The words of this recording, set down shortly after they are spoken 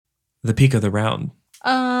the peak of the round.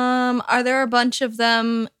 Are there a bunch of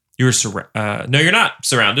them? No, you're not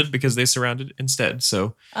surrounded because they surrounded instead.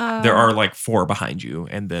 So there are like 4 behind you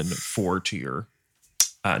and then 4 to your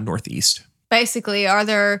northeast. Basically, are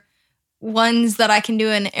there ones that I can do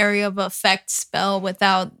an area of effect spell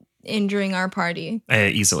without injuring our party?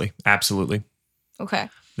 Easily. Absolutely. Okay.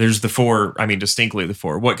 There's the 4. I mean, distinctly the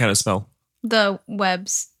 4. What kind of spell? The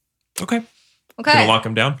webs. Okay. Gonna lock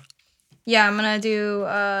them down? Yeah, I'm gonna do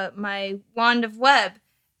my wand of web.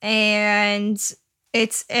 And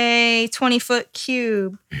it's a 20-foot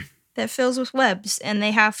cube that fills with webs. And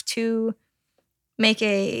they have to make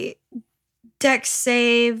a dex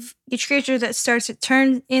save. Each creature that starts to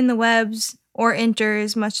turn in the webs or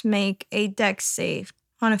enters must make a dex save.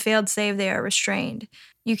 On a failed save, they are restrained.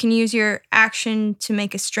 You can use your action to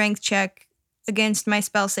make a strength check against my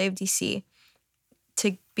spell save DC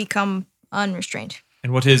to become unrestrained.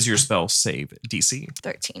 And what is your spell save DC?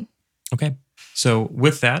 13. Okay. So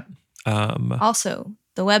with that... Also,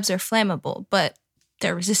 the webs are flammable, but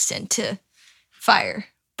they're resistant to fire.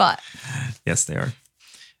 But yes, they are.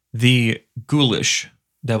 The ghoulish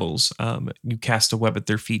devils, you cast a web at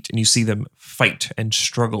their feet and you see them fight and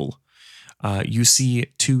struggle. You see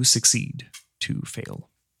 2 succeed, 2 fail.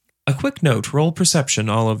 A quick note, roll perception,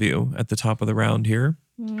 all of you, at the top of the round here.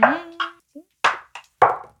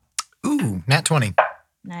 Ooh, nat 20.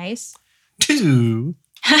 Nice. 2.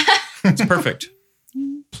 It's perfect.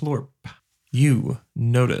 Plorp. You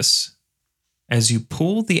notice as you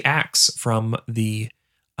pull the axe from the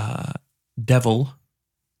devil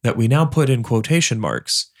that we now put in quotation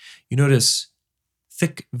marks, you notice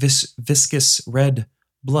thick, viscous red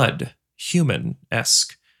blood,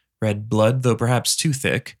 human-esque red blood, though perhaps too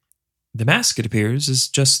thick. The mask, it appears, is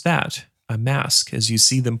just that, a mask. As you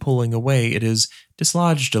see them pulling away, it is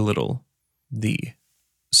dislodged a little. The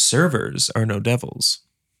servers are no devils.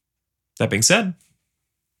 That being said,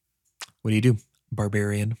 what do?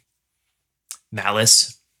 Barbarian.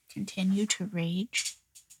 Malice. Continue to rage.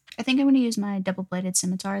 I think I'm going to use my double-bladed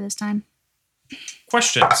scimitar this time.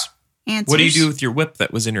 Questions. Answers. What do you do with your whip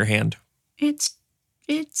that was in your hand? It's.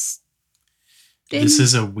 This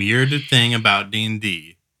is a weird thing about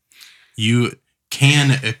D&D. You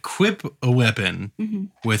can equip a weapon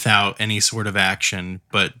without any sort of action,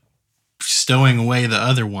 but stowing away the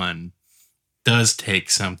other one does take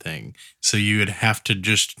something. So you would have to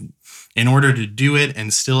just, in order to do it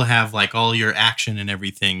and still have like all your action and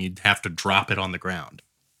everything, you'd have to drop it on the ground.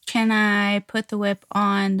 Can I put the whip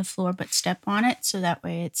on the floor but step on it so that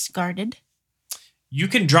way it's guarded? You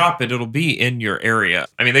can drop it. It'll be in your area.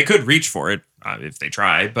 I mean, they could reach for it if they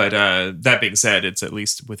try, but that being said, it's at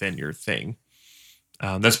least within your thing.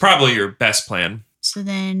 That's probably your best plan. So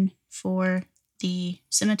then for the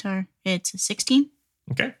scimitar, it's a 16.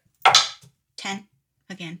 Okay. 10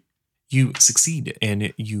 again. You succeed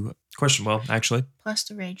and you question, well, actually. Plus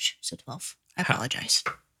the rage, so 12. I apologize.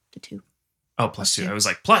 The 2. Oh, plus 2. I was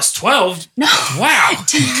like, plus 12? No. Wow.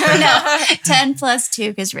 No, 10 plus 2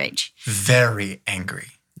 because rage. Very angry.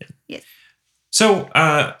 Yeah. So,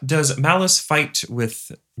 does Malice fight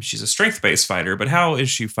with... She's a strength-based fighter, but how is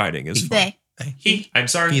she fighting? They. I'm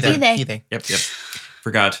sorry. He, they. Yep.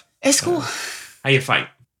 Forgot. It's cool. How you fight?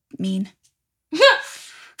 Mean.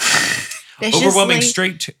 Overwhelming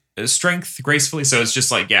strength gracefully. So it's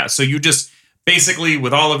just like, yeah. So you just basically,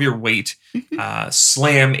 with all of your weight,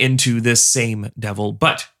 slam into this same devil,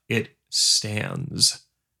 but it stands.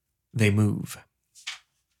 They move.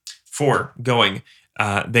 4 going.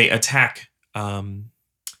 They attack.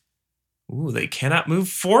 They cannot move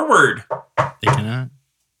forward. They cannot.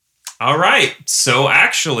 All right. So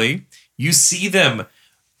actually, you see them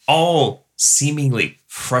all seemingly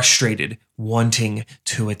frustrated, wanting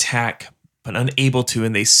to attack, but unable to,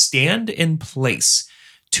 and they stand in place.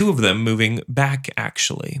 2 of them moving back,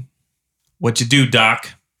 actually. What you do,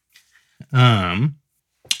 Doc?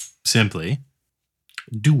 Simply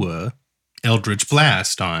do a Eldritch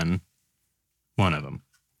Blast on one of them.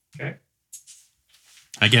 Okay.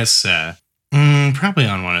 I guess probably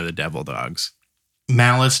on one of the devil dogs.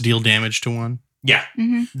 Malice deal damage to one? Yeah.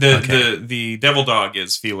 The devil dog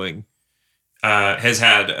is feeling has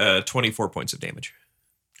had 24 points of damage.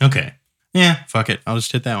 Okay. Yeah, fuck it. I'll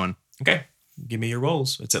just hit that one. Okay. Give me your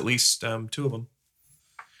rolls. It's at least 2 of them.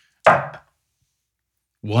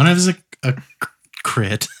 One is a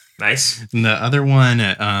crit. Nice. And the other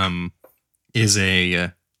one is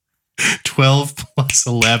a 12 plus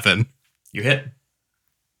 11. You hit.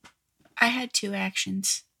 I had 2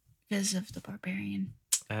 actions because of the barbarian.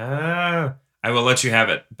 I will let you have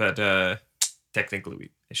it, but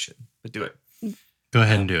technically I should. But do it. Go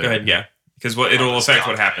ahead and do it. Go ahead, yeah. Because it'll affect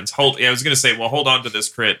what happens. I was going to say, hold on to this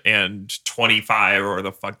crit and 25 or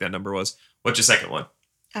the fuck that number was. What's your second one?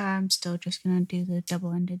 I'm still just going to do the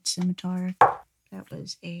double-ended scimitar. That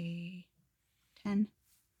was a 10.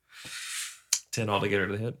 10 altogether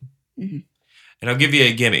to the hit. Mm-hmm. And I'll give you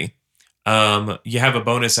a gimme. You have a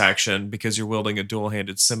bonus action because you're wielding a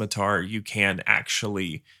dual-handed scimitar. You can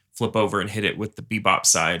actually flip over and hit it with the bebop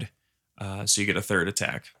side. So you get a third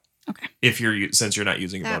attack. Okay. Since you're not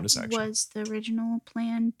using a bonus action. That was the original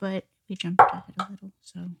plan, but we jumped ahead a little.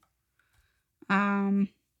 So,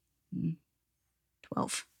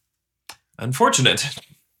 12. Unfortunate.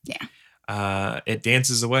 Yeah. It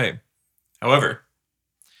dances away. However,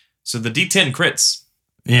 so the D10 crits.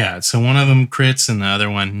 Yeah, so one of them crits and the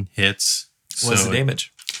other one hits. What's the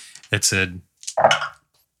damage? It's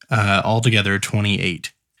altogether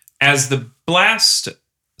 28. As the blast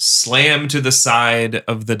slam to the side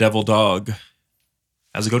of the devil dog,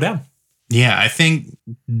 how's it go down? Yeah, I think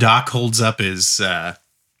Doc holds up his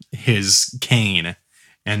cane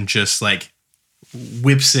and just like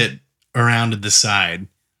whips it around to the side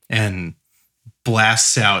and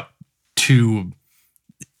blasts out 2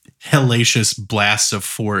 hellacious blasts of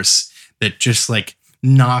force that just like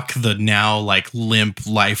knock the now like limp,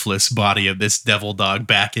 lifeless body of this devil dog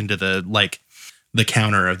back into the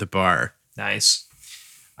counter of the bar. Nice.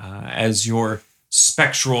 As your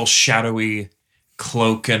spectral, shadowy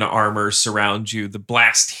cloak and armor surround you, the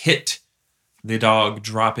blast hit the dog,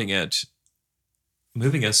 dropping it,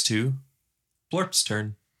 moving us to Blurp's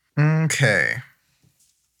turn. Okay.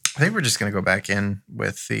 I think we're just going to go back in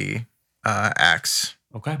with the axe.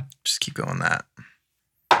 Okay. Just keep going that.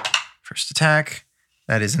 First attack.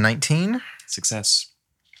 That is 19. Success.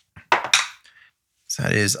 So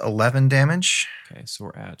that is 11 damage. Okay, so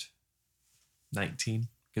we're at 19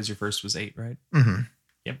 because your first was 8, right? Mm-hmm.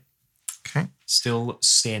 Yep. Okay. Still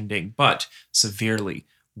standing, but severely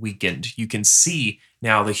weakened. You can see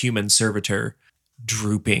now the human servitor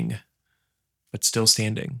drooping, but still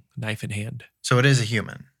standing, knife in hand. So it is a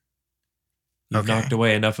human. You've Okay. knocked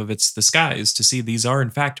away enough of its disguise to see these are in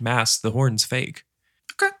fact masks. The horn's fake.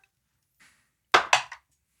 Okay.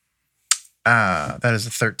 That is a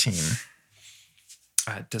 13.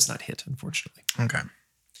 It does not hit, unfortunately. Okay.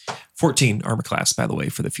 14 armor class, by the way,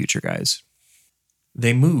 for the future guys.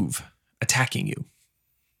 They move, attacking you.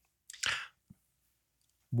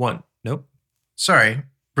 1. Nope. Sorry,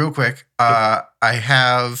 real quick. It's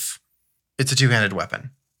a two-handed weapon.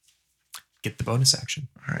 Get the bonus action.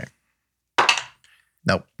 All right.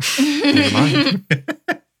 Nope. Never mind.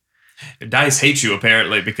 Dice hate you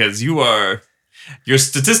apparently because you're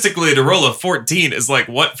statistically to roll a 14 is like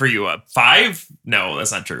what for you, a 5? No,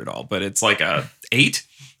 that's not true at all, but it's like a 8.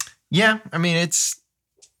 Yeah, I mean, it's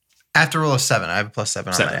after roll of 7. I have a +7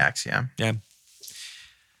 on 7. my axe, yeah. Yeah.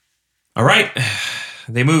 All right.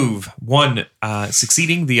 They move. One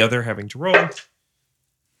succeeding, the other having to roll.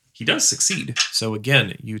 He does succeed. So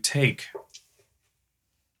again, you take...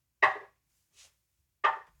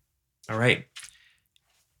 All right.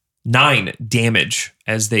 9 damage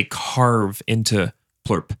as they carve into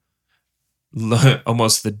Plurp.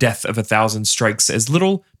 Almost the death of 1,000 strikes as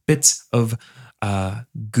little bits of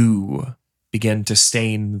goo begin to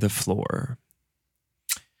stain the floor.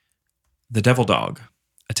 The devil dog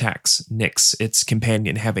attacks Nyx, its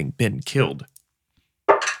companion, having been killed.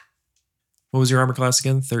 What was your armor class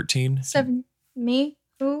again? 13? 7. Me?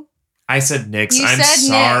 Who? I said Nyx. You I'm said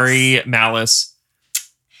sorry, Malice.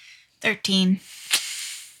 13.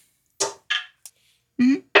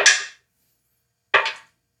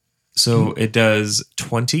 So it does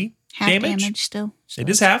 20 Half damage still. So It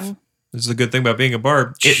is that's half. cool. This is the good thing about being a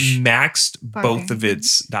barb. It maxed both of Barbarian.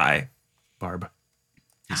 its die. Barb,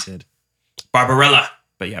 he said. Barbarella.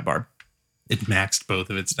 But yeah, Barb. It maxed both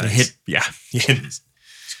of its It dice. hit, yeah. It is.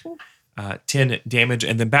 10 damage,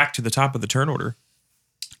 and then back to the top of the turn order.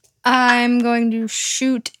 I'm going to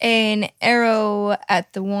shoot an arrow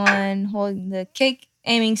at the one holding the cake,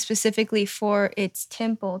 aiming specifically for its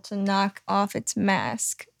temple to knock off its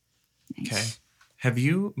mask. Nice. Okay. Have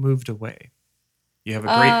you moved away? You have a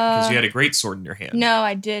great, because you had a great sword in your hand. No,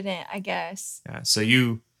 I didn't, I guess. Yeah, so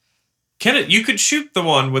you could shoot the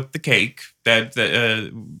one with the cake and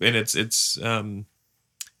it's I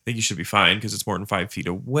think you should be fine because it's more than 5 feet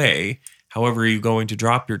away. However, are you going to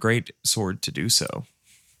drop your great sword to do so?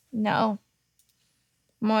 No.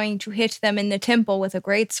 I'm going to hit them in the temple with a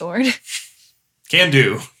greatsword. Can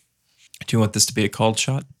do. Do you want this to be a called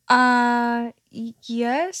shot?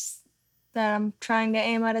 Yes. That I'm trying to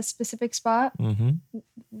aim at a specific spot.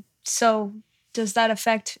 Mm-hmm. So, does that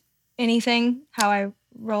affect anything? How I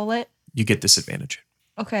roll it? You get disadvantage.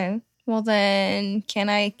 Okay. Well, then, can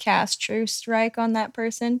I cast True Strike on that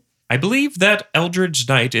person? I believe that Eldridge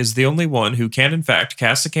Knight is the only one who can, in fact,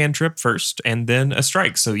 cast a cantrip first and then a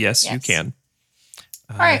strike. So, yes. You can.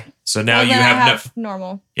 All right. So now well, you then have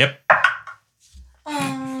normal. Yep.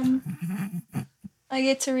 I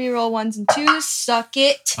get to reroll 1s and 2s. Suck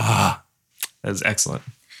it. That is excellent.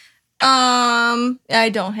 I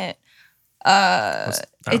don't hit.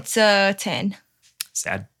 It's a 10.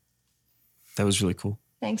 Sad. That was really cool.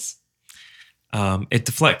 Thanks. It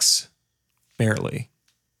deflects barely,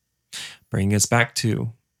 bringing us back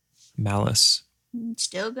to Malice. I'm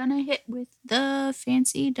still gonna hit with the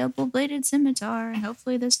fancy double-bladed scimitar, and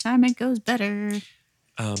hopefully this time it goes better.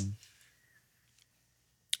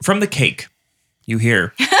 From the cake, you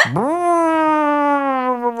hear.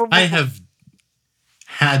 I have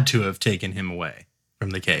had to have taken him away from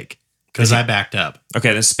the cake because I backed up.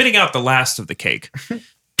 Okay, then spitting out the last of the cake.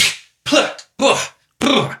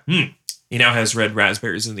 He now has red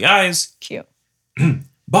raspberries in the eyes. Cute.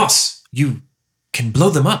 Boss, you can blow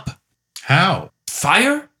them up. How?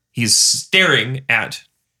 Fire? He's staring at...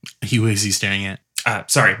 Who is he staring at?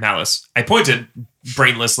 Sorry, Malice. I pointed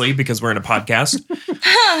brainlessly because we're in a podcast.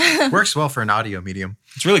 Works well for an audio medium.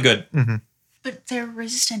 It's really good. Mm-hmm. But they're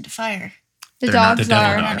resistant to fire. The They're not dogs the devil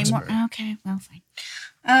are. dogs. Not anymore. Okay, well, fine.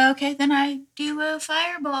 Okay, then I do a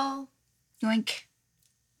fireball. Yoink.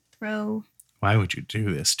 Throw. Why would you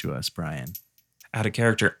do this to us, Brian? Out of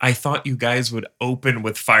character. I thought you guys would open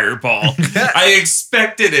with fireball. I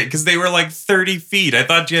expected it because they were like 30 feet. I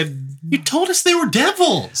thought you had... You told us they were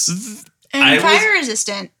devils. And fire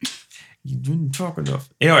resistant. You didn't talk enough.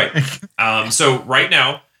 Anyway, so right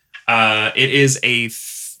now, it is a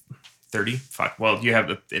 30. Fuck. Well, you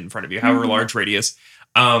have it in front of you. However large radius.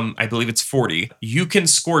 I believe it's 40. You can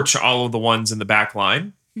scorch all of the ones in the back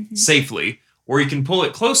line safely, or you can pull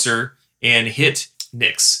it closer and hit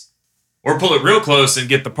Nyx. Or pull it real close and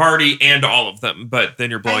get the party and all of them, but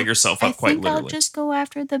then you're blowing yourself up quite literally. I'll just go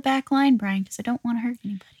after the back line, Brian, because I don't want to hurt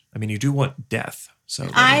anybody. I mean, you do want death. So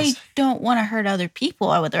I don't want to hurt other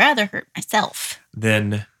people. I would rather hurt myself.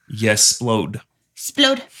 Then yes, explode.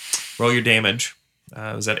 Explode. Roll your damage.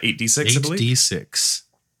 Was that 8d6, I believe? 8d6.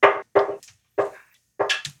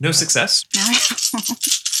 No success.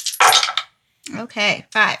 Okay.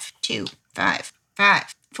 5, 2, 5,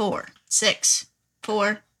 5, 4, 6,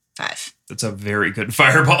 4, 5. That's a very good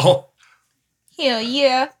fireball. Hell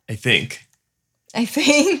yeah. I think.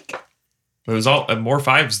 It was all more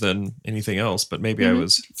 5s than anything else, but maybe I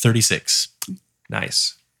was 36.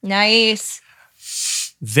 nice. Nice.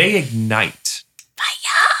 They ignite.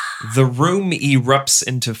 Fire! The room erupts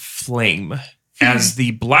into flame as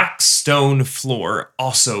the black stone floor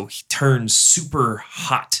also turns super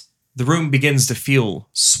hot. The room begins to feel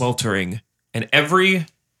sweltering, and every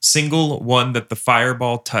single one that the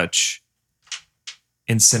fireball touch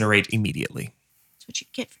incinerate immediately. That's what you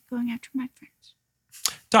get for going after my friends.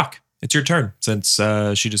 Doc, it's your turn since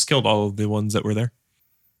she just killed all of the ones that were there.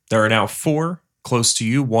 There are now 4 close to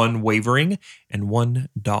you, 1 wavering, and 1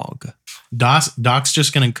 dog. Doc's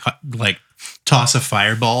just gonna toss a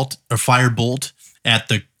firebolt at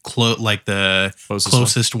the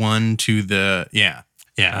closest one to the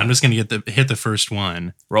I'm just gonna hit the first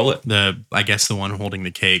one. Roll it. I guess the one holding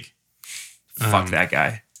the cake. Fuck that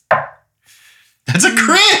guy. That's a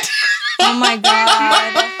crit. Oh my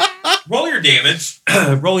god. Roll your damage.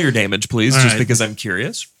 Roll your damage, please, All just right. because I'm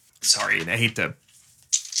curious. Sorry, and I hate to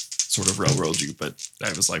sort of railroad you, but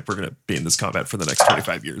I was like, we're gonna be in this combat for the next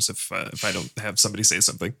 25 years if I don't have somebody say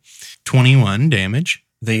something. 21 damage.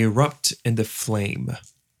 They erupt into flame.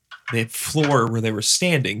 The floor where they were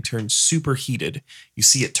standing turns super heated. You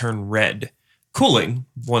see it turn red, cooling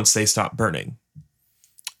once they stop burning.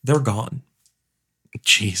 They're gone.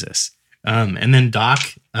 Jesus. And then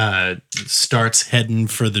Doc starts heading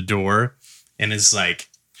for the door and is like,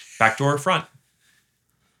 Back door or front?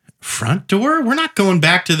 front door? We're not going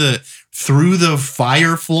back to through the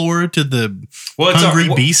fire floor to the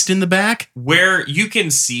hungry beast in the back? Where you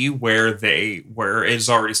can see where it's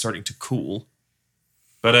already starting to cool.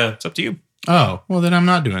 But it's up to you. Oh, well then I'm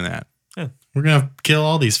not doing that. Yeah. We're going to kill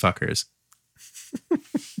all these fuckers.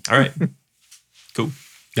 All right. Cool.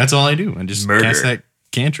 That's all I do. I just Murder. cast that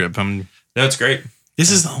cantrip. That's great.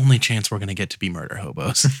 This is the only chance we're going to get to be murder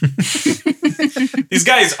hobos. These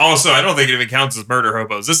guys also, I don't think it even counts as murder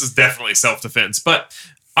hobos. This is definitely self-defense. But,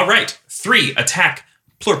 all right. 3, attack,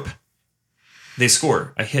 plurp. They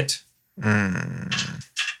score a hit.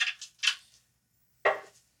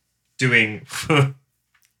 Doing 4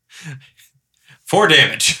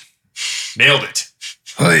 damage. Nailed it.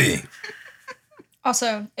 Hey.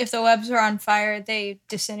 Also, if the webs are on fire, they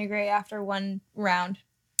disintegrate after 1 round.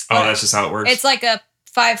 Oh, that's just how it works. It's like a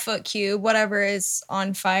 5-foot cube. Whatever is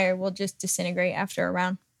on fire will just disintegrate after a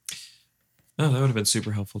round. Oh, that would have been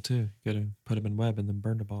super helpful too. Could have put them in web and then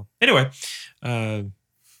burned them all. Anyway,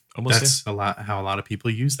 almost That's how a lot of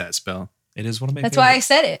people use that spell. It is one of my That's favorite. why I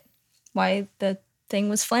said it. Why the thing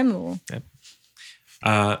was flammable. Yep.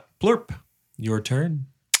 Plurp, your turn.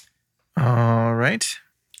 All right.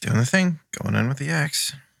 Doing the thing. Going in with the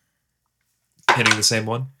axe. Hitting the same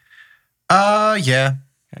one. Yeah.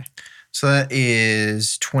 Okay. So that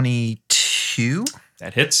is 22.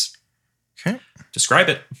 That hits. Okay. Describe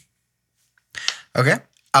it. Okay.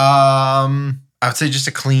 I would say just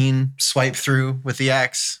a clean swipe through with the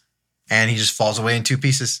axe, and he just falls away in 2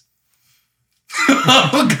 pieces.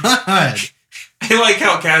 Oh, God. I like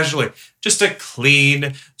how casually, just a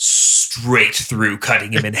clean, straight through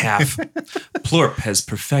cutting him in half. Plurp has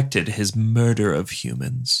perfected his murder of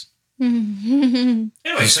humans. Anyway,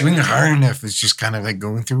 I swing hard enough, it's just kind of like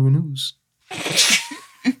going through an ooze.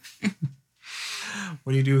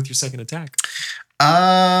 What do you do with your second attack?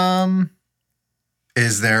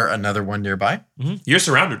 Is there another one nearby? Mm-hmm. You're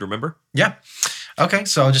surrounded, remember? Yeah. Okay,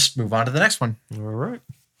 so I'll just move on to the next one. All right.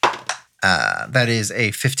 That is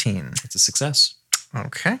a 15. It's a success.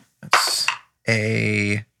 Okay. That's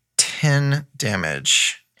a 10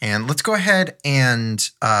 damage. And let's go ahead and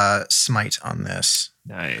smite on this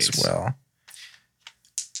Nice. as well.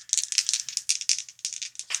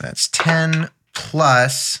 That's 10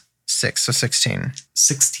 plus 6, so 16.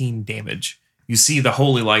 16 damage. You see the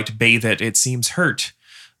holy light bathe it. It seems hurt,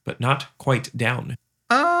 but not quite down.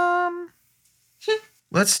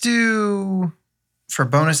 Let's do, for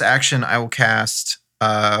bonus action, I will cast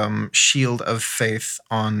Shield of Faith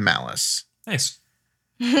on Malice. Nice.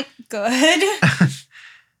 Good.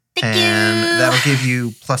 Thank And you. that'll give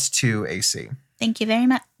you +2 AC. Thank you very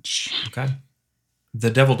much. Okay. The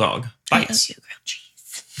devil dog I owe bites. you grilled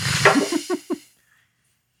cheese.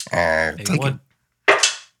 A Take 1.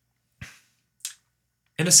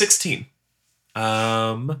 And a 16.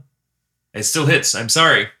 It still hits. I'm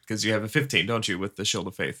sorry, because you have a 15, don't you, with the Shield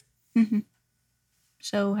of Faith? Mm-hmm.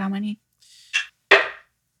 So how many?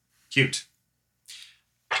 Cute.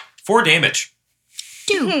 4 damage.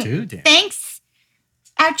 Two. Dude. Thanks.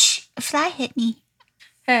 Ouch. A fly hit me.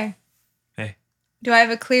 Hey. Hey. Do I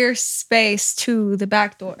have a clear space to the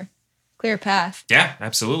back door? Clear path. Yeah,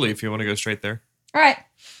 absolutely, if you want to go straight there. All right.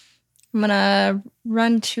 I'm going to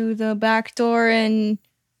run to the back door and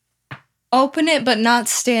open it, but not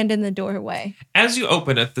stand in the doorway. As you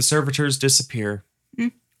open it, the servitors disappear.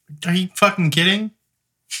 Are you fucking kidding?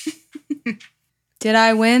 Did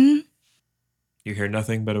I win? You hear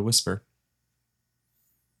nothing but a whisper.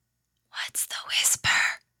 What's the whisper?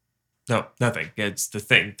 No, nothing. It's the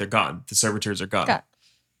thing. They're gone. The servitors are gone.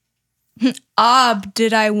 Ob,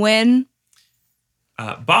 did I win?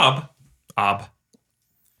 Bob.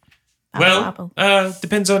 Well,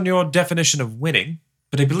 depends on your definition of winning,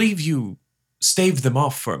 but I believe you staved them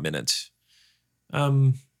off for a minute.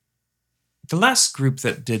 The last group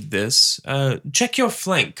that did this, check your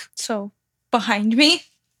flank. So, behind me?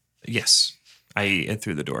 Yes, I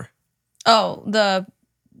through the door. Oh, the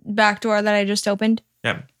back door that I just opened?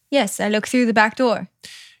 Yeah. Yes, I look through the back door.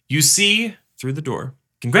 You see through the door.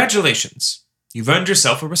 Congratulations. You've earned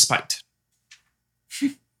yourself a respite.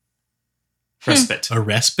 Respite. A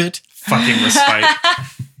respite? Fucking respite.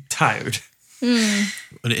 Tired.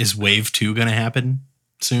 Is wave 2 going to happen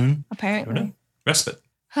soon? I don't know. Apparently. Respite.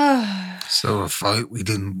 So a fight we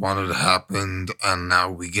didn't want it to happen, and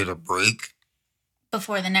now we get a break?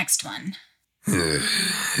 Before the next one.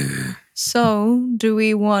 So, do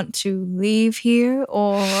we want to leave here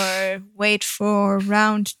or wait for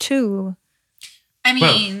round 2? I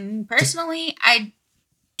mean, personally, I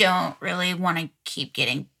don't really want to keep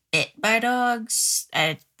getting bit by dogs.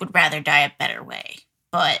 I would rather die a better way.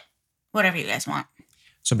 But whatever you guys want.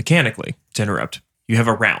 So mechanically, to interrupt, you have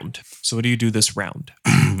a round. So what do you do this round?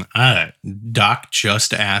 Doc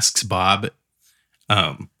just asks Bob,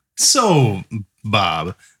 so,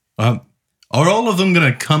 Bob, are all of them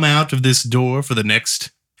going to come out of this door for the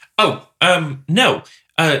next... Oh, no.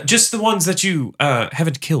 Just the ones that you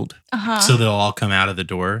haven't killed. Uh-huh. So they'll all come out of the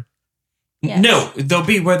door? Yes. No, they'll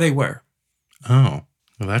be where they were. Oh,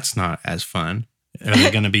 well, that's not as fun. Are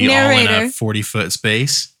they going to be all in a Narrator. 40-foot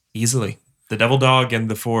space? Easily. The devil dog and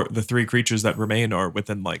the 3 creatures that remain are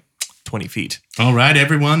within like 20 feet. All right,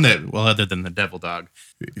 everyone other than the devil dog.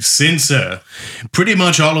 Since pretty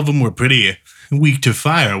much all of them were pretty weak to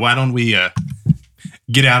fire, why don't we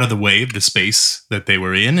get out of the way of the space that they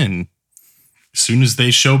were in, and as soon as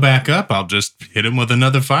they show back up, I'll just hit them with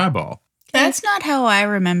another fireball. That's not how I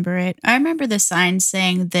remember it. I remember the sign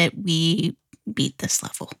saying that we beat this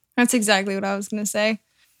level. That's exactly what I was going to say.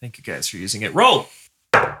 Thank you guys for using it. Roll.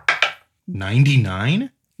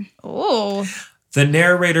 99? Oh. The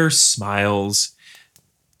narrator smiles,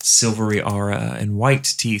 silvery aura and white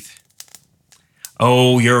teeth.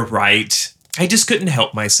 Oh, you're right. I just couldn't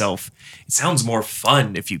help myself. It sounds more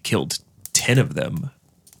fun if you killed 10 of them.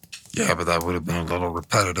 Yeah, but that would have been a little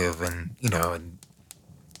repetitive and, and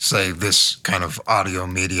say this kind of audio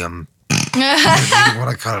medium, you want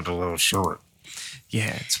to cut it a little short.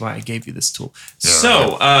 Yeah, that's why I gave you this tool. Yeah.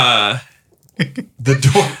 So, the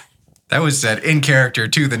door. that was said in character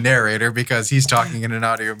to the narrator because he's talking in an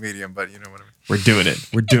audio medium, but whatever. We're doing it.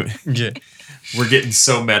 Yeah. We're getting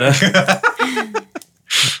so meta.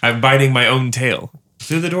 I'm biting my own tail.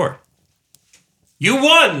 Through the door. You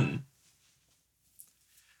won!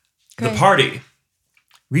 Great. The party,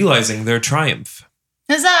 realizing their triumph.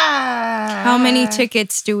 Huzzah! How many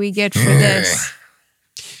tickets do we get for this?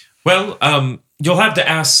 Well, you'll have to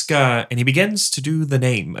ask, and he begins to do the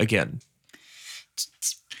name again.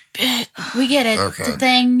 We get it. Okay. The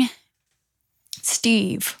thing.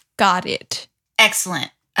 Steve. Got it.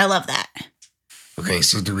 Excellent. I love that. Okay,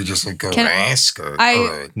 so do we just go Can ask? Or,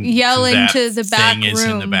 I yell That into the back thing room. is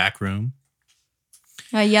in the back room.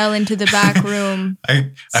 I yell into the back room.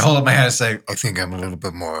 I hold up my hand and say, I think I'm a little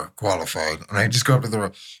bit more qualified. And I just go up to the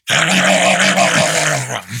room.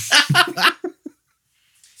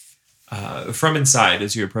 From inside,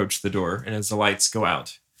 as you approach the door and as the lights go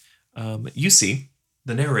out, you see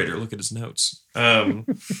the narrator. Look at his notes. The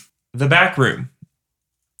back room.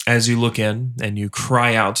 As you look in and you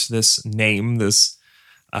cry out this name, this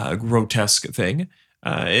grotesque thing,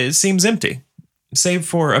 it seems empty, save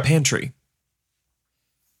for a pantry.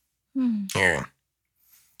 Yeah,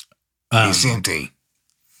 Um, it's empty.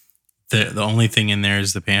 the only thing in there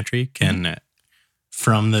is the pantry.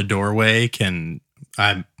 From the doorway, can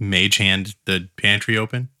I mage hand the pantry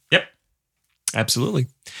open? Yep, absolutely.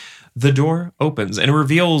 The door opens and it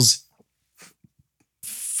reveals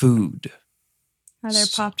food. Are there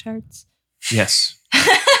Pop-Tarts? Yes,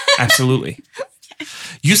 absolutely.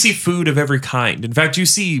 You see food of every kind. In fact, you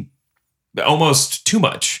see almost too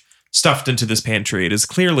much stuffed into this pantry. It is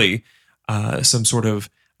clearly some sort of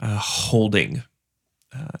holding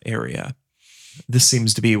area. This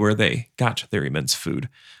seems to be where they got their immense food.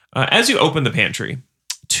 As you open the pantry,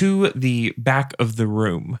 to the back of the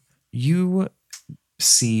room, you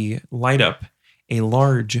see light up a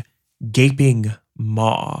large gaping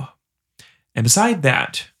maw. And beside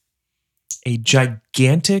that, a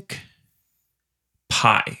gigantic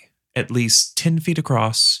pie, at least 10 feet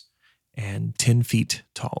across and 10 feet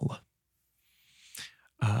tall.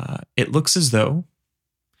 It looks as though,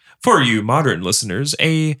 for you modern listeners,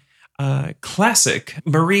 a classic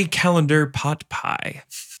Marie Callender pot pie.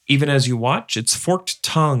 Even as you watch, its forked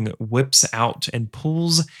tongue whips out and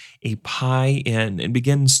pulls a pie in and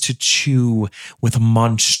begins to chew with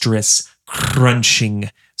monstrous, crunching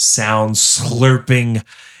sounds, slurping.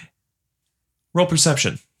 Roll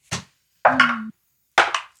perception.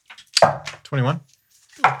 21.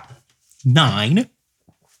 9.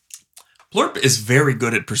 Blurp is very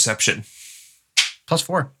good at perception.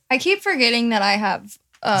 +4. I keep forgetting that I have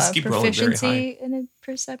Just keep rolling very proficiency in a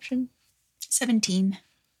perception. 17.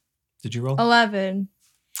 Did you roll? 11.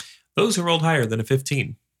 Those who rolled higher than a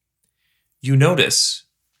 15. You notice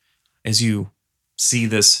as you see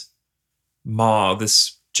this maw,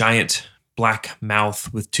 this giant black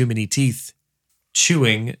mouth with too many teeth,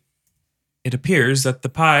 chewing, it appears that the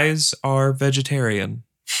pies are vegetarian.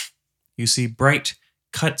 You see bright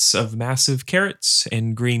cuts of massive carrots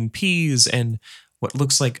and green peas and what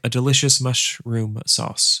looks like a delicious mushroom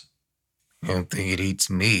sauce. I don't think it eats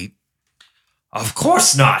meat. Of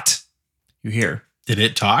course not, you hear Did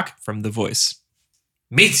it talk? from the voice.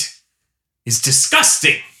 Meat is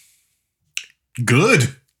disgusting.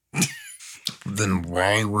 Good. Then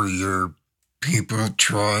why were your people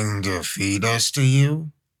trying to feed us to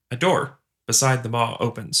you? A door beside the maw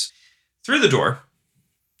opens. Through the door,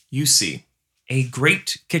 you see a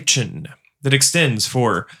great kitchen that extends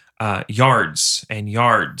for yards and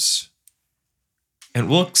yards and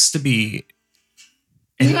looks to be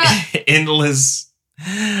an endless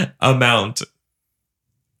amount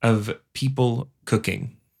of people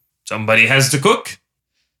cooking. Somebody has to cook.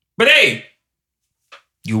 But hey,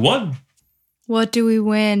 you won. What do we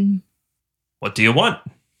win? What do you want?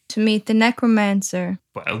 To meet the necromancer.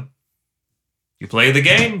 Well, you play the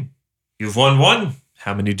game. You've won one.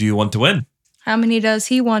 How many do you want to win? How many does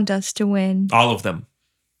he want us to win? All of them.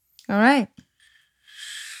 All right.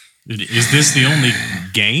 Is this the only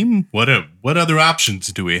game? What other options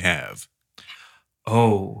do we have?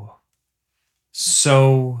 Oh,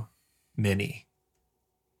 so many.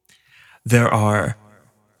 There are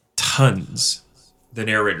tons. The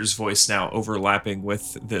narrator's voice now overlapping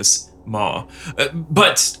with this maw.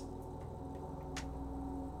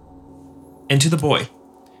 And to the boy,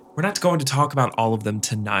 we're not going to talk about all of them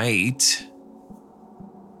tonight.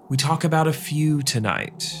 We talk about a few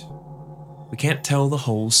tonight. We can't tell the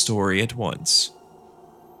whole story at once.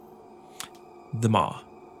 The maw.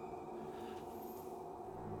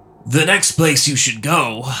 The next place you should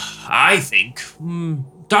go, I think,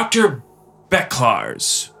 Dr.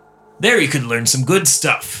 Beklar's. There you could learn some good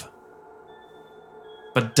stuff.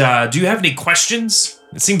 But do you have any questions?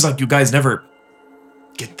 It seems like you guys never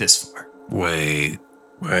get this far. Wait.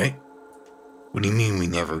 What do you mean we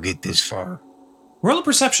never get this far? Roll a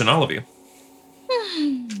perception, all of you.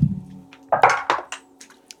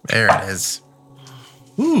 There it is.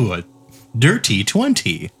 Ooh, a dirty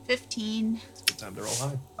 20. 15. Good time to roll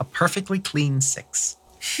high. A perfectly clean 6.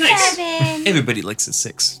 Nice. 7. Everybody likes a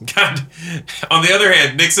 6. God. On the other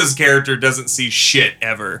hand, Nix's character doesn't see shit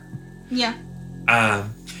ever. Yeah.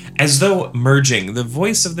 As though merging the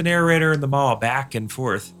voice of the narrator and the maw back and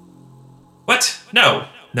forth. What? No.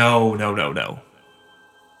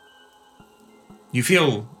 You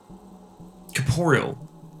feel corporeal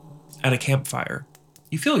at a campfire.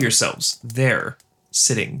 You feel yourselves there,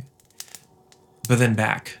 sitting. But then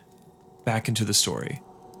back into the story.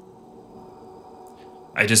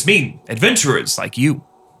 I just mean adventurers like you.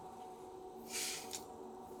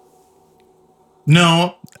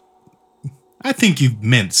 No, I think you've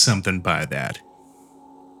meant something by that.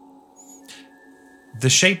 The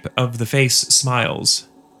shape of the face smiles.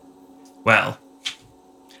 Well,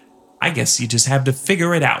 I guess you just have to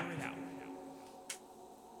figure it out.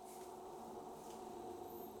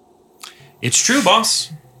 It's true,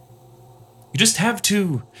 boss. You just have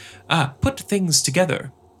to put things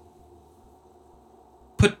together.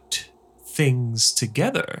 Put things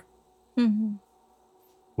together. Mm-hmm.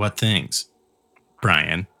 What things?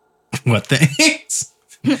 Brian, what things?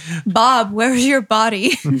 Bob, where's your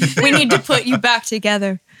body? We need to put you back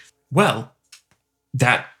together. Well,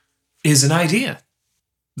 that is an idea.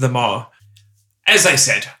 The maw. As I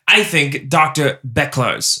said, I think Dr.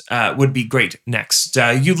 Beklar's would be great next.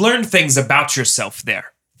 You learn things about yourself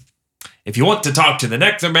there. If you want to talk to the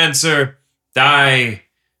necromancer, I,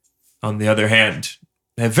 on the other hand,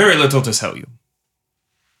 have very little to tell you.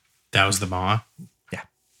 That was the maw. Yeah.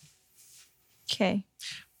 Okay.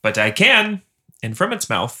 But I can, and from its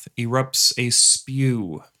mouth erupts a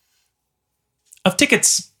spew of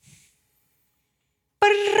tickets.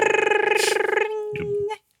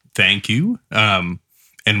 Thank you.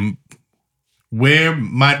 And where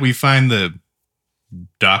might we find the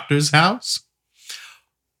doctor's house?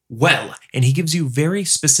 Well, and he gives you very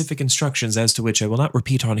specific instructions as to which I will not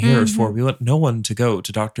repeat on here, for we want no one to go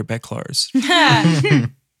to Dr. Beklar's.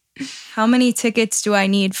 How many tickets do I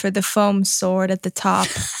need for the foam sword at the top?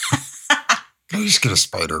 Can you just get a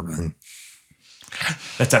spider ring?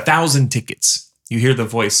 That's 1,000 tickets. You hear the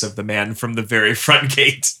voice of the man from the very front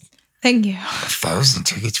gate. Thank you. 1,000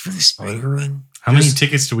 tickets for the spider ring? How many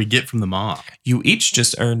tickets do we get from the maw? You each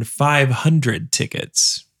just earned 500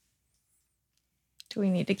 tickets. Do we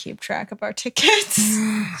need to keep track of our tickets?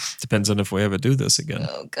 Depends on if we ever do this again.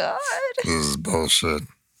 Oh, God. This is bullshit.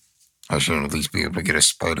 I should at least be able to get a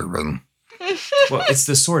spider ring. Well, it's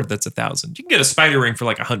the sword that's 1,000. You can get a spider ring for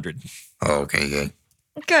like 100. Oh, okay, yeah.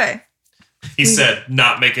 Okay. He said,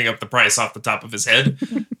 not making up the price off the top of his head.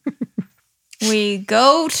 We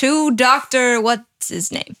go to Dr. What's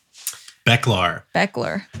his name? Beklar.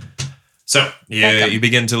 Beckler. So, you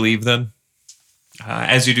begin to leave then.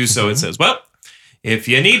 As you do so, it says, well, if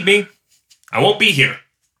you need me, I won't be here.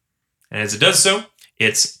 And as it does so,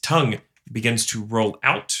 its tongue begins to roll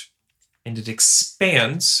out and it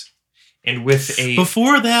expands. And with a...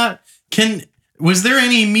 Before that, was there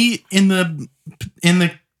any meat in the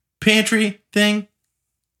pantry thing?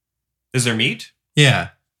 Is there meat? Yeah.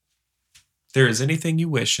 There is anything you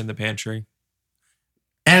wish in the pantry.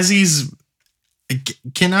 As he's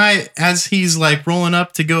like rolling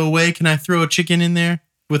up to go away, can I throw a chicken in there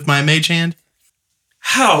with my mage hand?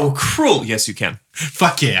 How cruel. Yes, you can.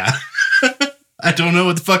 Fuck yeah. I don't know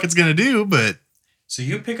what the fuck it's going to do, but... So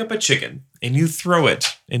you pick up a chicken and you throw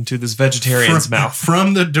it into this vegetarian's mouth.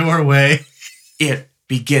 From the doorway. It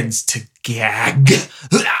begins to gag.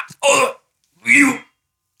 Oh,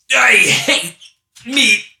 I hate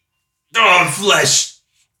meat. Oh, flesh.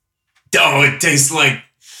 Oh, it tastes like...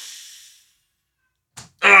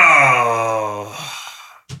 Oh.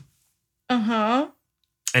 Uh-huh.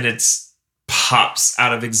 And it pops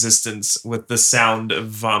out of existence with the sound of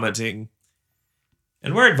vomiting.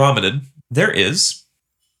 And where it vomited, there is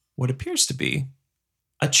what appears to be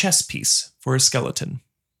a chess piece for a skeleton.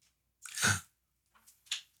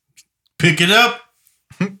 Pick it up.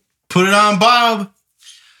 Put it on Bob.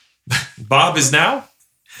 Bob is now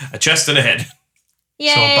a chest and a head.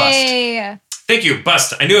 Yay! Thank you,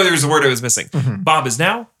 bust. I knew there was a word I was missing. Bob is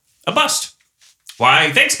now a bust.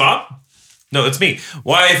 Why, thanks, Bob. No, it's me.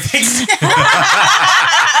 Why, thanks.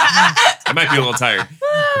 I might be a little tired.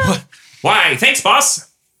 Why, thanks,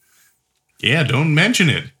 boss. Yeah, don't mention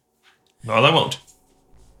it. Well, I won't.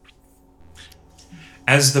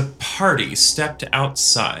 As the party stepped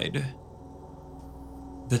outside,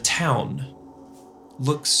 the town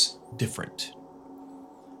looks different.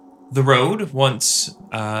 The road, once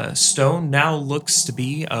stone, now looks to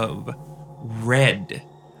be of red,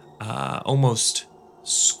 almost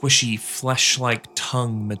squishy, flesh-like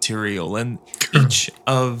tongue material, and each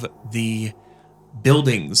of the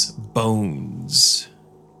buildings bones.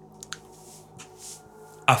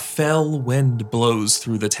 A fell wind blows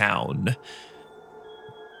through the town.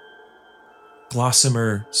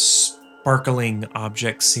 Gossamer, sparkling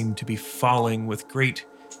objects seem to be falling with great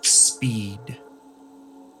speed.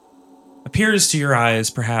 Appears to your eyes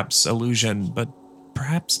perhaps illusion, but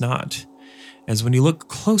perhaps not, as when you look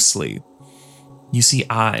closely, you see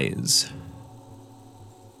eyes.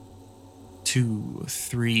 2,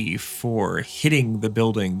 3, 4, hitting the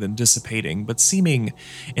building, then dissipating, but seeming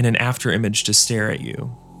in an afterimage to stare at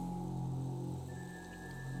you.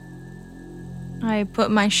 I put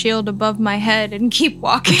my shield above my head and keep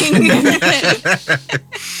walking.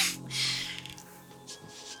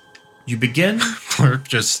 You begin. Plurp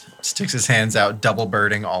just sticks his hands out, double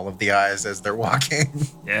birding all of the eyes as they're walking.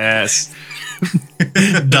 Yes.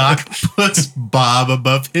 Doc puts Bob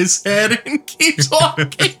above his head and keeps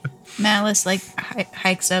walking. Malice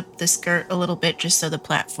hikes up the skirt a little bit just so the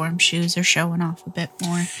platform shoes are showing off a bit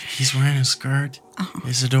more. He's wearing a skirt.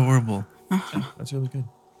 It's adorable. That's really good.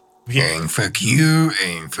 And fuck you,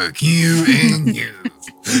 and fuck you, and you.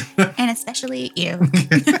 And especially you.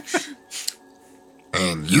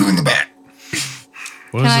 And you in the back.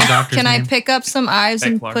 What was the doctor's Can name? I pick up some eyes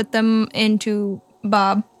and Becklar. put them into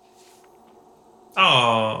Bob,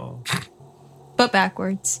 Oh. but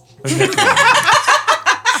backwards?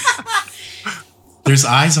 There's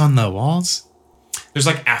eyes on the walls? There's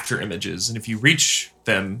like after images, and if you reach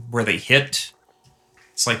them where they hit,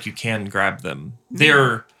 it's like you can grab them.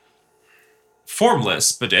 They're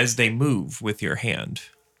formless, but as they move with your hand.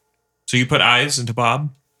 So you put eyes into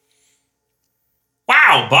Bob.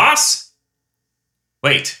 Wow, boss!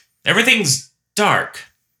 Wait, everything's dark.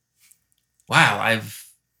 Wow, I've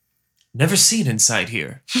never seen inside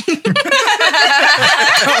here.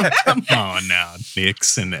 Come on now,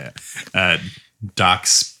 Nix. And Doc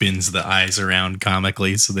spins the eyes around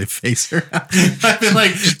comically so they face her.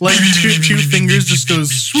 like two fingers just goes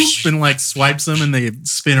swoop and like swipes them and they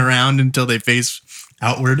spin around until they face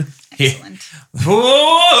outward. Excellent.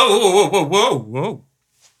 Whoa.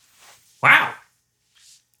 Wow.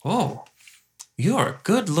 Oh, you're a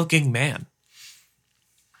good-looking man.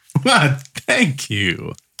 Thank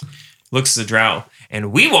you. Looks at the drow,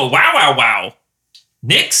 and we will wow.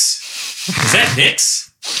 Nix? Is that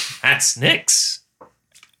Nix? That's Nix.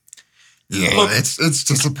 Yeah, Look. it's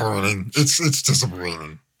disappointing. It's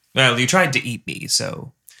disappointing. Well, you tried to eat me,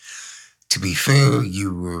 so... To be fair,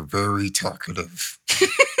 you were very talkative.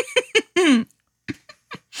 You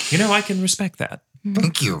know, I can respect that.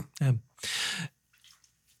 Thank you. And...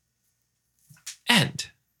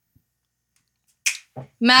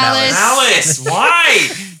 Malice. Alice, why?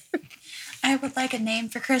 I would like a name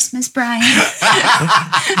for Christmas, Brian.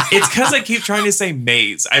 It's because I keep trying to say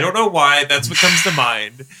maize. I don't know why. That's what comes to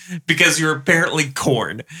mind. Because you're apparently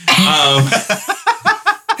corn. Band.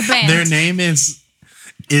 Their name is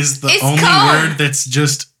the It's only corn. word that's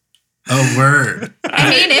just a word. I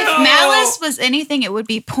mean, if know. Malice was anything, it would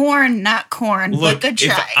be porn, not corn. Look, but good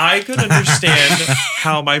if try. I could understand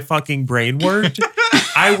how my fucking brain worked,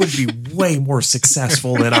 I would be way more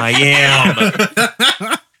successful than I am.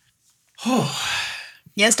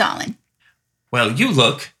 Yes, darling. Well, you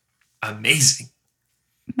look amazing.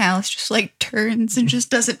 Malice just like turns and just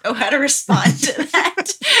doesn't know how to respond to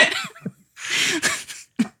that.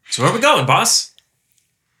 So where are we going, boss?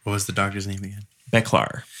 What was the doctor's name again?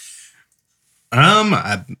 Becklar.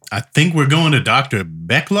 I think we're going to Dr.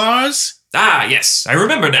 Becklar's. Ah, yes, I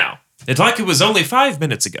remember now. It's like it was only 5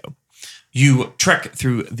 minutes ago. You trek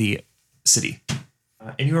through the city,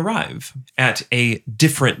 and you arrive at a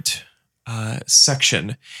different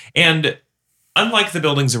section. And unlike the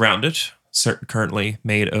buildings around it, currently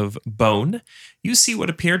made of bone, you see what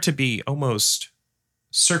appear to be almost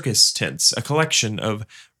circus tents, a collection of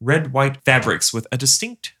red-white fabrics with a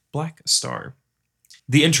distinct black star.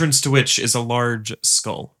 the entrance to which is a large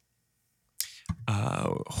skull,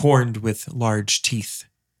 horned with large teeth.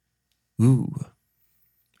 Ooh,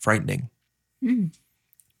 frightening.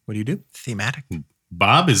 What do you do? Thematic.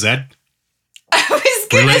 Bob, is that I was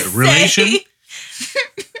gonna say. relation?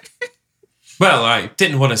 Well, I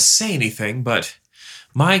didn't want to say anything, but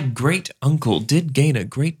my great uncle did gain a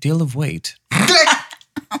great deal of weight.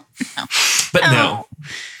 But no,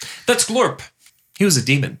 that's Glorp. He was a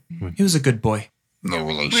demon. He was a good boy. No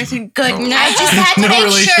relation. Wasn't good. No. I just had to No make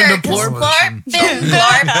relation sure. to 'cause Blorp. Blorp,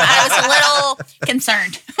 Blorp, I was a little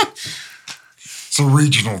concerned. It's a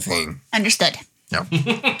regional thing. Understood. No.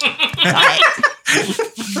 Got it.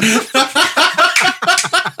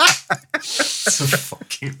 It's a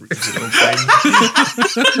fucking regional thing.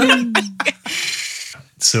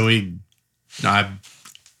 So I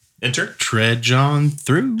Enter. trudge on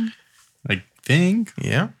through, I think.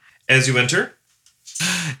 Yeah. As you enter,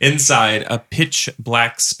 inside a pitch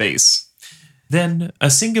black space, then a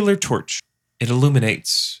singular torch. It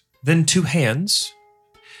illuminates, then two hands,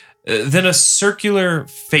 then a circular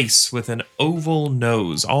face with an oval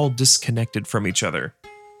nose, all disconnected from each other.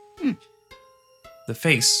 The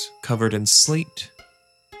face covered in slate,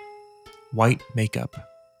 white makeup,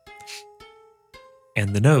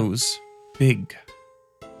 and the nose big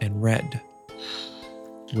and red,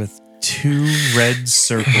 with two red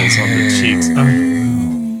circles on the cheeks.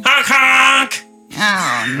 Honk honk!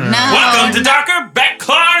 Oh no! Welcome to Dr.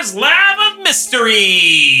 Becklar's Lab of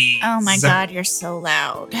Mystery! Oh my God, you're so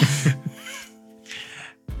loud.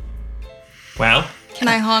 Well, Can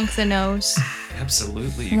I honk the nose?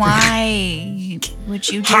 absolutely. Why would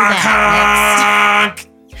you do Honk that? honk!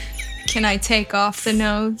 Can I take off the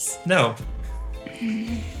nose? No.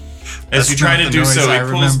 That's As you try not to the do noise so, I he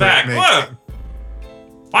pulls remember it back. making. Whoa!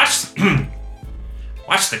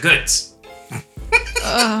 Watch the goods.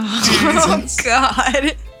 Oh,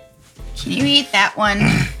 God. Can you eat that one?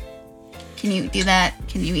 Can you do that?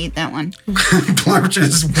 Can you eat that one? Blurp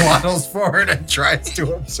just waddles forward and tries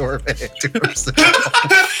to absorb it into herself.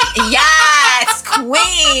 Yes,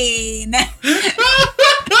 queen.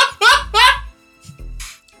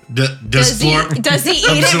 Does Blorp Does he eat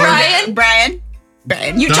it, absorb- Brian?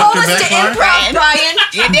 Brian, You Dr. told us to Becklar? improv, Brian.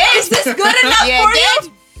 you did. Is this good enough You for did.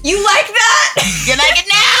 you? You like that? You like it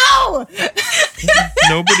now?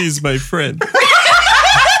 Nobody's my friend.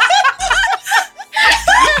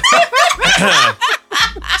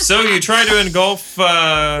 So you try to engulf the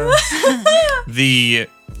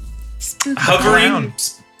hovering Around.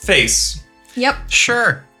 face. Yep.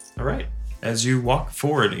 Sure. All right. As you walk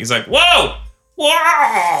forward, he's like, "Whoa!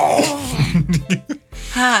 Whoa!"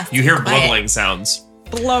 Ah, You hear quiet. bubbling sounds.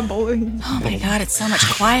 Blubbering. Oh my God, it's so much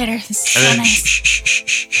quieter. This is And so then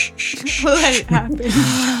nice. Let it happen.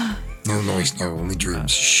 No noise, no, only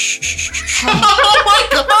dreams.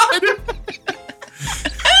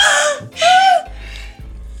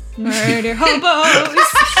 Murder hobos.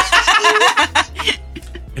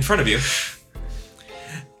 in front of you.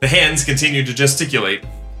 The hands continue to gesticulate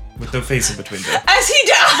with no face in between them. As he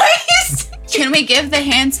dies. Can we give the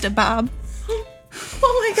hands to Bob?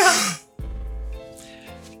 Oh my God.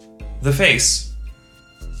 The face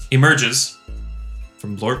emerges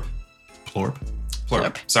from Blorp. Plorp?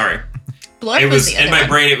 Plorp. Sorry. Blorp It was the in other my one.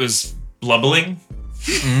 brain. It was blubbling.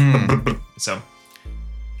 So,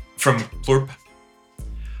 from Plorp.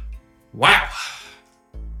 Wow.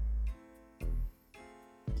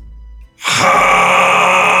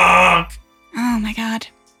 Honk! Oh my God.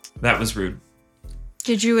 That was rude.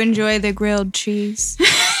 Did you enjoy the grilled cheese?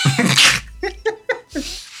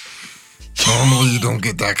 Normally, you don't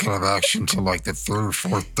get that kind of action till like the third or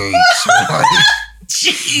fourth date. So like,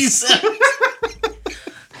 Jesus.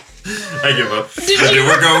 I give up.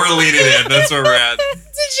 We're leaning in. That's where we're at.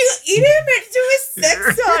 Did you eat him or do a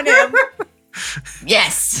sex on him?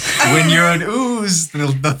 Yes. When you're an ooze,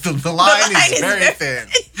 the line is very thin.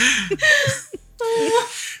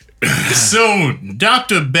 So,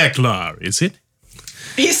 Dr. Becklar, is it?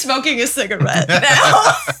 He's smoking a cigarette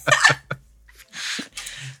now.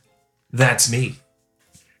 That's me.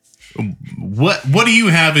 What do you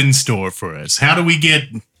have in store for us? How do we get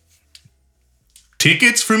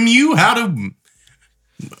tickets from you?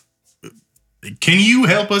 Can you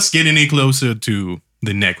help us get any closer to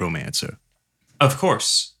the necromancer? Of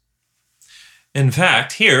course. In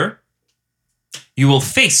fact, here, you will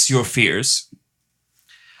face your fears,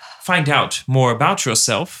 find out more about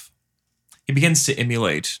yourself. He begins to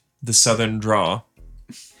emulate the southern drawl,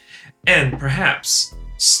 and perhaps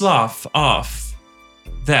slough off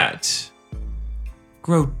that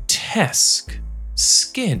grotesque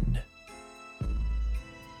skin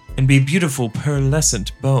and be beautiful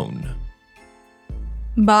pearlescent bone.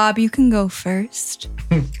 Bob, you can go first.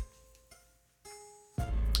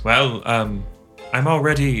 Well, I'm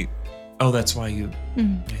already. Oh, that's why you.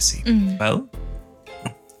 I see. Well,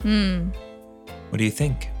 what do you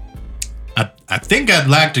think? I think I'd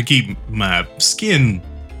like to keep my skin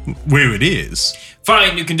where it is.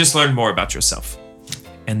 Fine, you can just learn more about yourself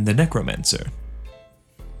and the necromancer.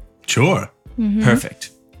 Sure.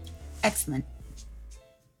 Perfect. Excellent.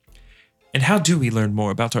 And how do we learn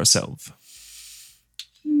more about ourselves?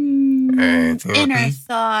 Inner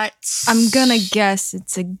thoughts. I'm gonna guess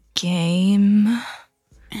it's a game.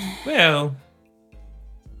 Well,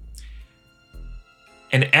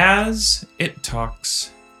 and as it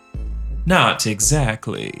talks, not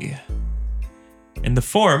exactly. And the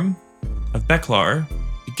form of Beklar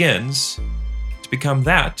begins to become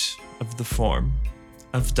that of the form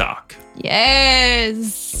of Doc.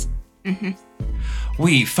 Yes.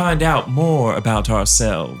 We find out more about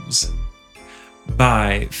ourselves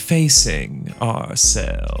by facing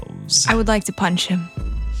ourselves. I would like to punch him.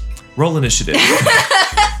 Roll initiative.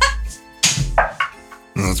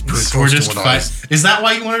 That's pretty We're close to just what I was. Is that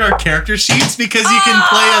why you wanted our character sheets? Because you can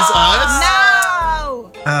play as us?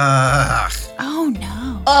 No. Oh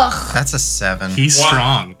no. Ugh. That's a 7. He's What?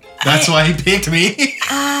 strong. That's why he picked me.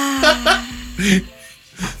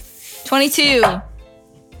 22.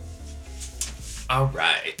 All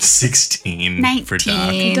right. 16 for Doc.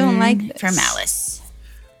 19 I don't like this. for Malice.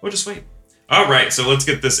 We'll just wait. All right, so let's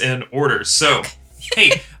get this in order. So,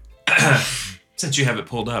 hey, since you have it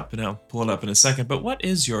pulled up, and I'll pull it up in a second, but what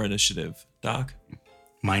is your initiative, Doc?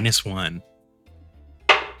 -1.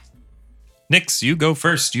 Nix, you go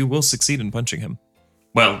first. You will succeed in punching him.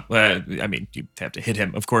 Well, I mean, you have to hit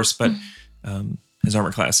him, of course, but his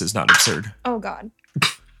armor class is not absurd. Oh God.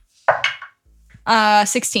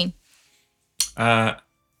 16. That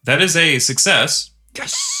is a success.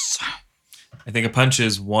 Yes. I think a punch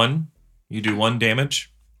is 1. You do 1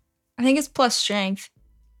 damage. I think it's plus strength.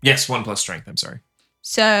 Yes, 1 plus strength. I'm sorry.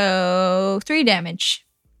 So 3 damage.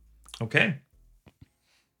 Okay.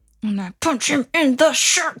 And I punch him in the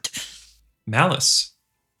shirt. Malice.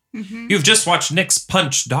 You've just watched Nix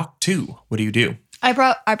punch Doc 2. What do you do? I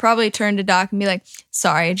probably turn to Doc and be like,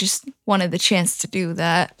 sorry, I just wanted the chance to do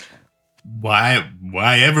that. Why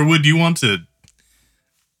ever would you want to?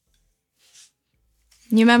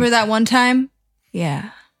 You remember that one time?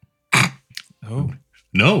 Yeah. Oh.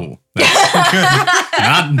 No.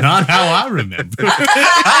 That's not how I remember.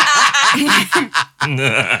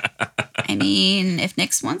 I mean, if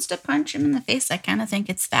Nyx wants to punch him in the face, I kind of think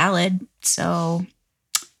it's valid. So,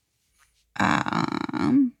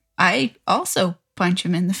 I also punch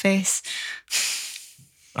him in the face.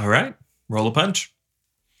 All right. Roll a punch.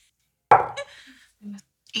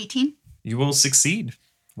 18. You will succeed.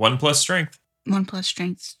 1 plus strength. 1 plus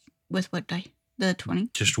strength with what die? The 20.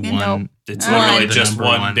 Just Yeah, one. no. It's One. literally The just number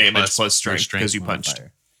 1 damage plus strength because you punched.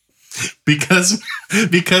 modifier.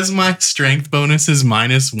 Because my strength bonus is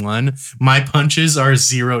 -1, my punches are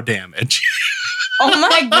 0 damage. Oh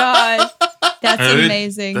my God. That's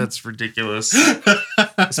amazing. That's ridiculous.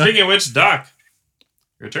 Speaking of which, Doc,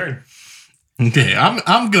 your turn. Okay,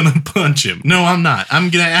 I'm gonna punch him. No, I'm not. I'm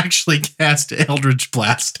gonna actually cast Eldritch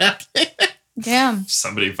Blast at him. Damn.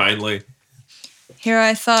 Somebody finally. Here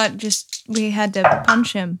I thought just we had to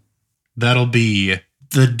punch him. That'll be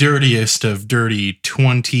the dirtiest of dirty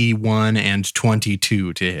 21 and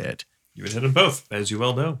 22 to hit. You would hit them both, as you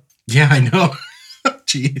well know. Yeah, I know.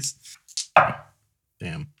 Jeez.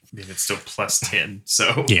 Damn. I mean, it's still plus 10,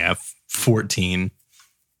 so Yeah, 14.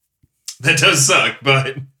 that does suck,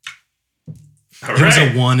 but. All There's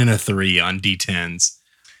right. a 1 and a 3 on D10s.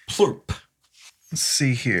 Plurp. Let's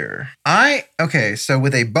see here. Okay, so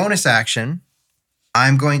with a bonus action,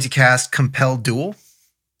 I'm going to cast Compel Duel,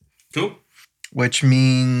 Cool. which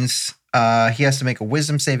means he has to make a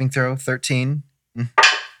wisdom saving throw, 13.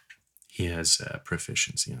 He has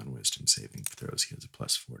proficiency on wisdom saving throws. He has a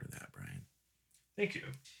 +4 to that, Brian. Thank you.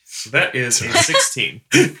 So that is a 16.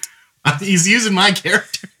 He's using my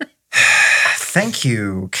character. Thank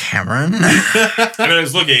you, Cameron. I mean, I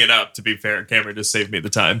was looking it up, to be fair. Cameron just saved me the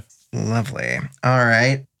time. Lovely. All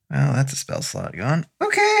right. Well, that's a spell slot gone.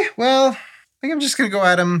 Okay, well, I think I'm just going to go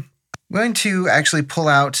at him. I'm going to actually pull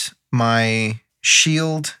out my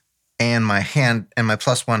shield and my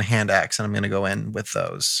 +1 hand axe, and I'm going to go in with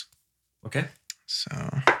those. Okay.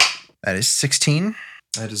 So that is 16.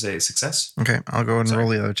 That is a success. Okay, I'll go ahead and Sorry.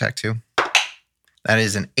 roll the other attack too. That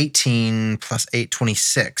is an 18 plus 8,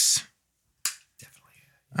 26. Definitely.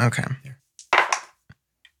 Okay. There.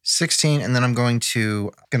 16, and then I'm going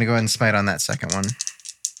to go ahead and smite on that second one.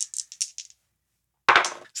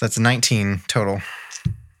 So that's 19 total.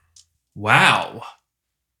 Wow.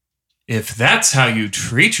 If that's how you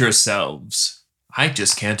treat yourselves, I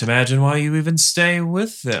just can't imagine why you even stay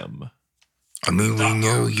with them. I mean, we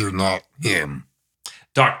know you're not him.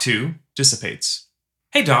 Doc 2 dissipates.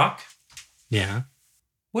 Hey, Doc. Yeah.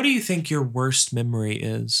 What do you think your worst memory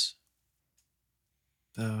is?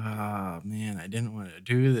 Oh, man, I didn't want to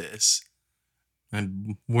do this. My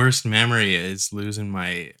worst memory is losing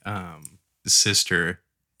my sister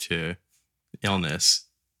to illness.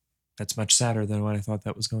 That's much sadder than what I thought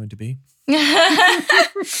that was going to be.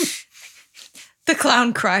 The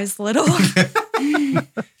clown cries little. You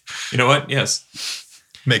know what? Yes.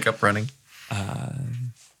 Makeup running.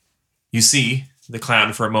 You see the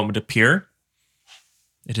clown for a moment appear.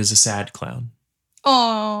 It is a sad clown.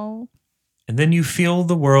 Oh. And then you feel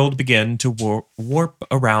the world begin to warp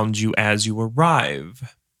around you as you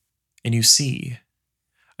arrive. And you see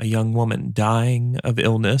a young woman dying of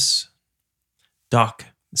illness. Doc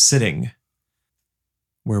sitting.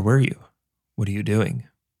 Where were you? What are you doing?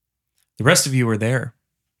 The rest of you are there.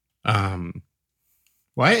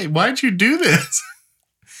 Why'd you do this?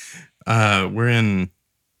 We're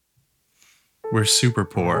super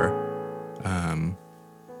poor.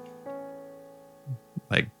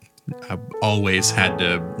 Like I've always had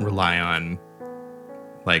to rely on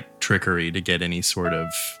like trickery to get any sort of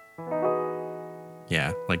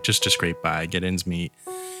like just to scrape by, get ends meet.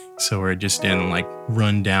 So we're just in like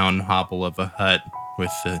run down hovel of a hut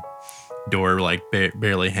with the door like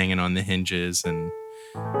barely hanging on the hinges, and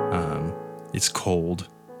it's cold,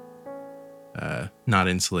 not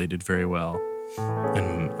insulated very well,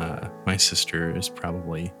 and my sister is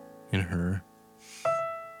probably in her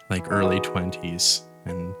like early 20s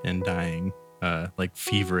and dying, like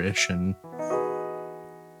feverish and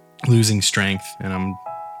losing strength, and I'm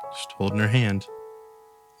just holding her hand.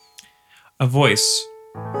 A voice.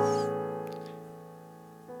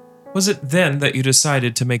 Was it then that you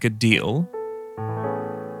decided to make a deal?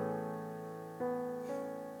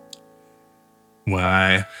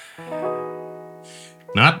 Why,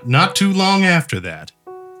 not too long after that.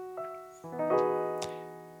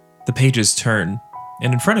 The pages turn,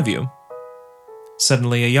 and in front of you,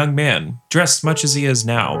 suddenly a young man, dressed much as he is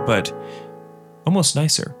now, but almost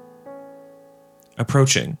nicer,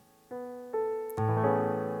 approaching.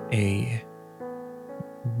 A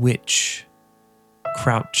witch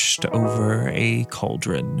crouched over a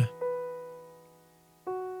cauldron.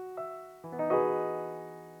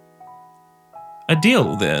 A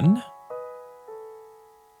deal, then.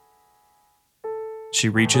 She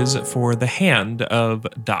reaches for the hand of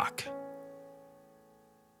Doc.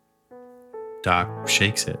 Doc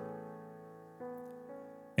shakes it.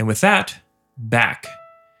 And with that, back.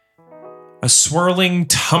 A swirling,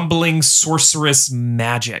 tumbling, sorcerous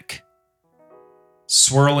magic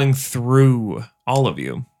swirling through all of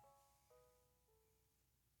you.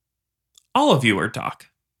 All of you are Doc.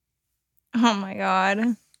 Oh my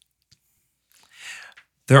god.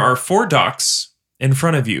 There are 4 Docs in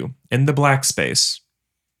front of you in the black space.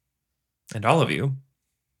 And all of you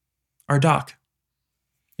are Doc.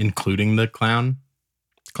 Including the clown?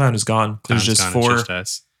 Clown is gone. There's Clown's just gone, 4 it's just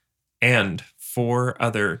us. and 4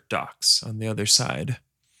 other Docs on the other side.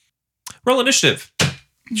 Roll initiative.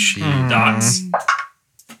 Gee. Docs.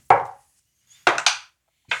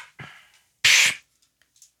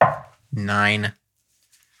 9.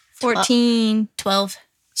 14. 12.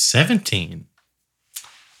 17.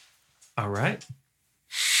 All right.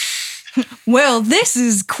 Well, this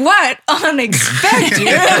is quite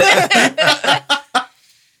unexpected.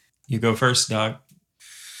 You go first, Doc.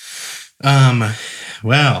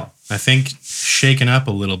 Well, I think shaken up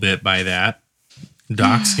a little bit by that,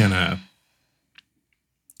 Doc's gonna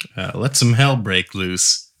let some hell break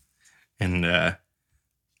loose and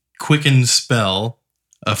quicken spell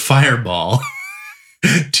a fireball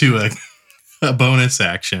to a bonus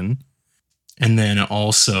action, and then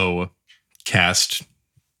also cast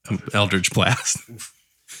Eldritch Blast.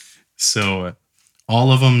 So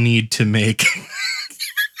all of them need to make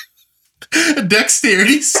a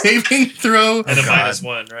dexterity saving throw. And a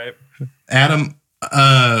 -1, right? Adam,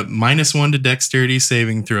 -1 to dexterity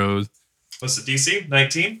saving throws. What's the DC?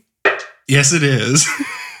 19? Yes, it is.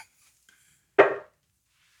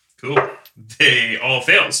 Cool. They all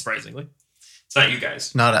fail, surprisingly. It's not you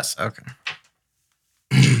guys. Not us. Okay.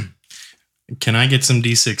 Can I get some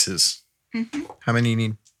D6s? How many you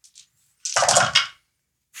need?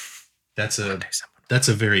 That's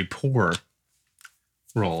a very poor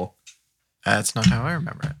roll. That's not how I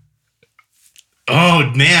remember it. Oh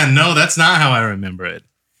man, no, that's not how I remember it.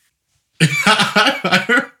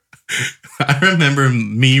 I remember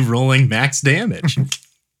me rolling max damage.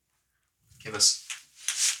 Give us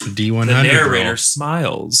D100. the narrator roll.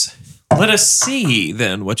 smiles. Let us see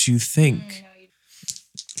then what you think.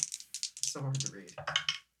 So hard to read.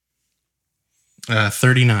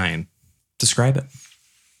 39. Describe it.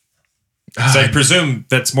 So I presume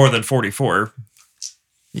that's more than 44.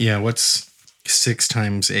 Yeah, what's 6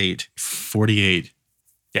 times 8? 48.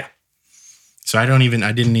 Yeah. So I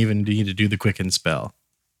didn't even need to do the quicken spell.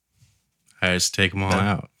 I just take them all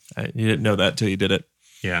out. You didn't know that till you did it.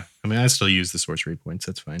 Yeah. I mean, I still use the sorcery points.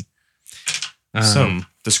 That's fine. So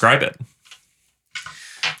describe it.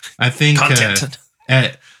 I think Content.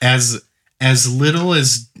 as little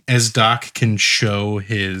as Doc can show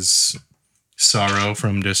his sorrow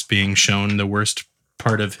from just being shown the worst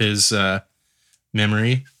part of his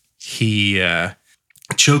memory, he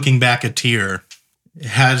choking back a tear,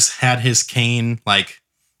 has had his cane like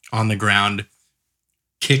on the ground,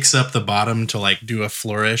 kicks up the bottom to like do a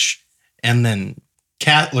flourish, and then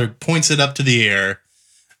Catler points it up to the air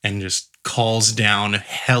and just calls down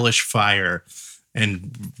hellish fire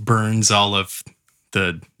and burns all of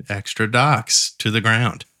the extra docks to the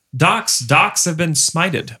ground. Docks have been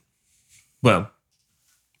smited. Well,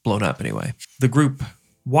 blown up anyway. The group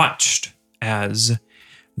watched as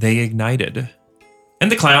they ignited,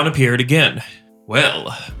 and the clown appeared again.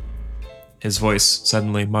 Well, his voice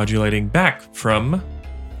suddenly modulating back from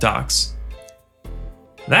Docks.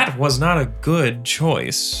 That was not a good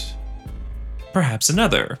choice. Perhaps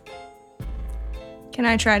another. Can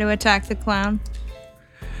I try to attack the clown?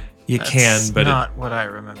 You can, but not what I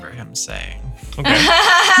remember him saying. okay.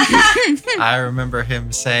 I remember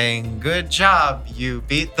him saying, "Good job, you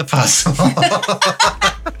beat the puzzle."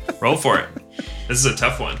 Roll for it. This is a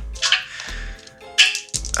tough one.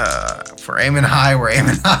 If we're aiming high, we're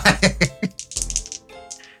aiming high.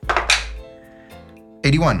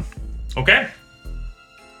 81. Okay.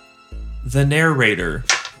 The narrator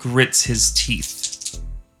grits his teeth.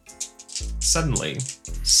 Suddenly,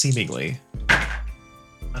 seemingly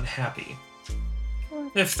unhappy.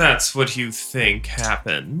 If that's what you think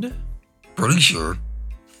happened. Pretty sure.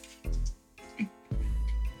 It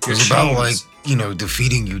your was about, like, chains-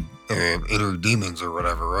 defeating you inner demons or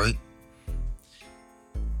whatever, right?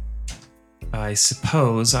 I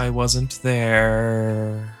suppose I wasn't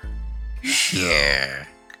there. Yeah.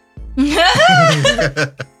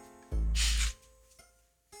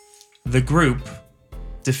 The group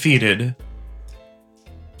defeated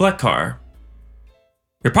Blekkar.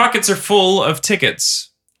 Your pockets are full of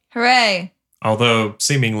tickets, Hooray. although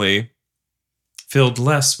seemingly filled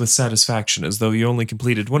less with satisfaction, as though you only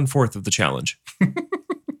completed 1/4 of the challenge.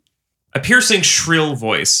 A piercing, shrill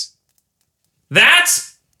voice.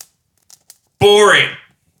 That's boring.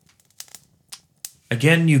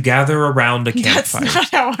 Again, you gather around a That's campfire.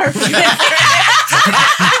 not how our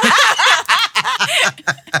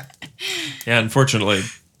Yeah, unfortunately,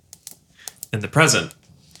 in the present,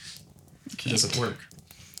 it doesn't work.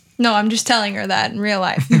 No, I'm just telling her that in real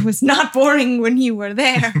life. It was not boring when you were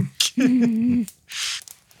there.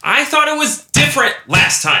 I thought it was different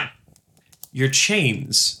last time. Your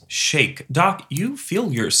chains shake. Doc, you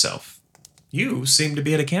feel yourself. You seem to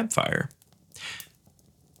be at a campfire.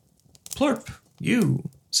 Plurp, you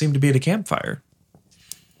seem to be at a campfire.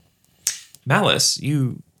 Malice,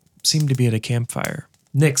 you seem to be at a campfire.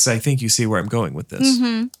 Nyx, I think you see where I'm going with this.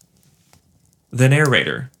 Mm-hmm. The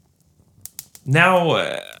narrator.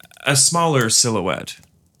 Now, a smaller silhouette.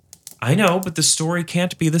 I know, but the story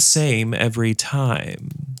can't be the same every time.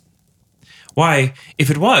 Why,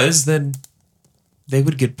 if it was, then they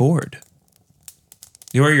would get bored.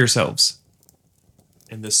 You are yourselves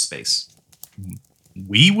in this space.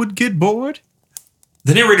 We would get bored?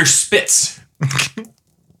 The narrator spits.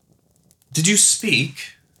 Did you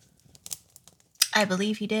speak? I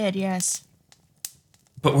believe he did, yes.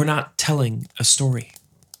 But we're not telling a story.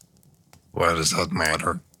 Why does that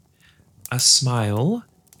matter? A smile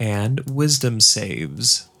and wisdom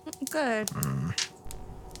saves. Good.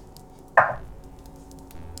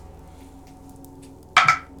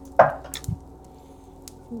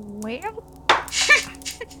 Well,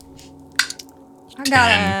 I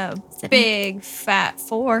got a big fat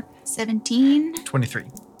 4. 17. 23.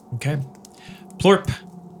 Okay. Plorp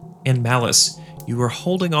and Malice, you are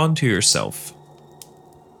holding on to yourself.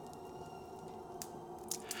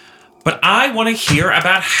 But I want to hear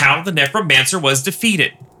about how the necromancer was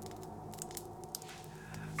defeated.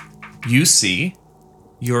 You see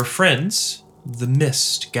your friends, the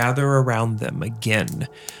mist, gather around them again.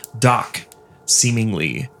 Doc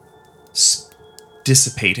seemingly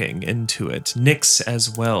dissipating into it. Nyx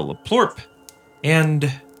as well. Plorp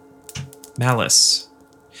and Malice.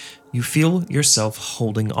 You feel yourself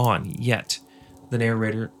holding on, yet the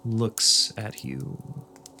narrator looks at you.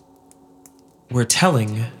 We're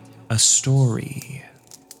telling a story.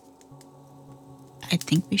 I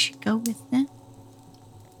think we should go with that.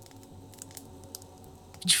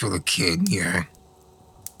 It's for the kid, yeah.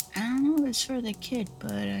 I don't know if it's for the kid,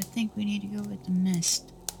 but I think we need to go with the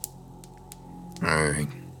mist. All right.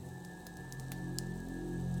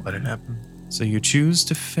 What had happened? So you choose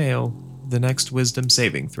to fail the next wisdom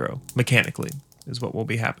saving throw, mechanically, is what will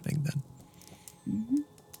be happening then. Mm-hmm.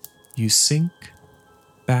 You sink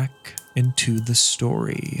back into the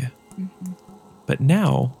story. Mm-hmm. But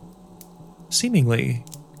now, seemingly,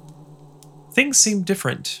 things seem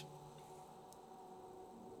different.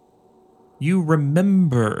 You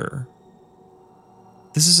remember.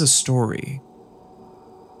 This is a story.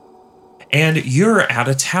 And you're at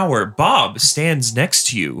a tower. Bob stands next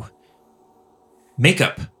to you.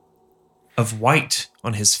 Makeup of white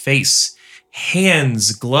on his face,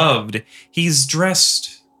 hands gloved. He's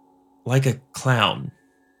dressed like a clown.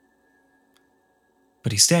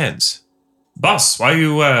 But he stands. Boss, why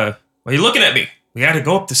you looking at me? We gotta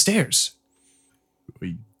go up the stairs.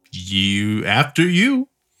 After you.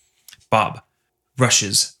 Bob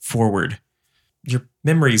rushes forward. Your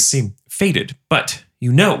memories seem faded, but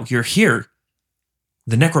you know you're here.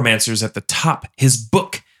 The necromancer's at the top. His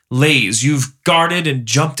book lays. You've guarded and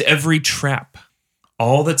jumped every trap.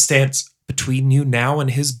 All that stands between you now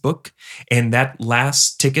and his book and that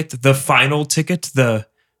last ticket, the final ticket, the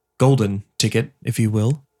golden ticket, if you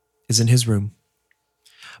will, is in his room.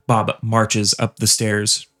 Bob marches up the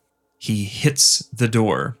stairs. He hits the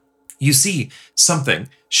door. You see something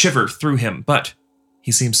shiver through him, but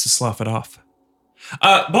he seems to slough it off.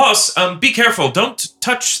 Boss, be careful. Don't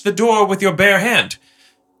touch the door with your bare hand.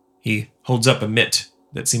 He holds up a mitt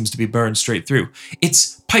that seems to be burned straight through.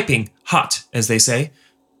 It's piping hot, as they say.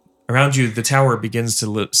 Around you, the tower begins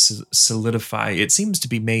to solidify. It seems to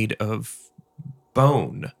be made of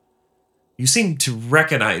bone. You seem to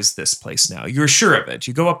recognize this place now. You're sure of it.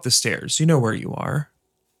 You go up the stairs. You know where you are.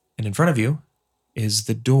 And in front of you is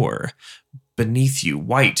the door. Beneath you,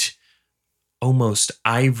 white, almost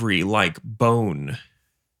ivory-like bone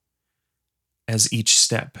as each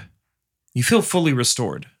step. You feel fully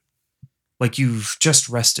restored, like you've just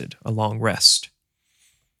rested a long rest.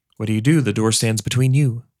 What do? The door stands between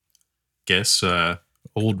you. Guess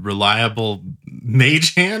old reliable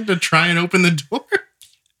mage hand to try and open the door.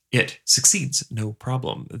 It succeeds, no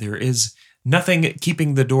problem. There is nothing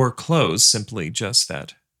keeping the door closed, simply just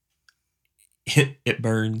that it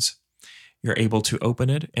burns. You're able to open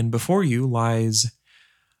it, and before you lies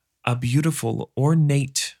a beautiful,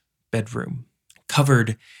 ornate bedroom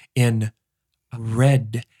covered in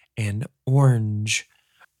red and orange,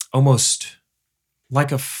 almost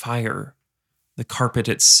like a fire. The carpet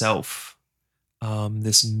itself,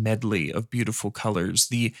 this medley of beautiful colors.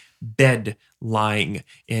 The bed lying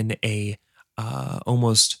in a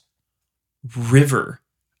almost river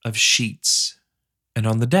of sheets. And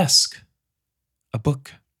on the desk, a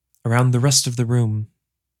book. Around the rest of the room,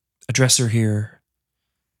 a dresser here,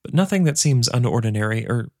 but nothing that seems unordinary,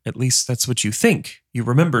 or at least that's what you think. You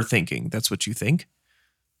remember thinking that's what you think.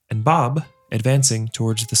 And Bob advancing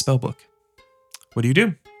towards the spellbook. What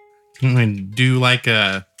do? Do like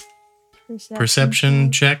a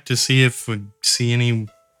perception check to see if we see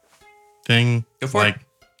anything like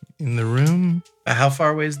in the room. How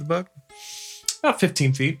far away is the book? About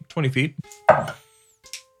 15 feet, 20 feet.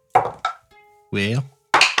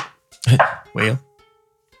 Well,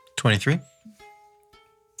 23.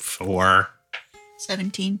 4.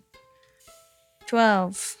 17.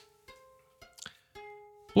 12.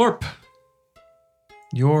 Blorp.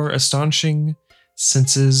 Your astonishing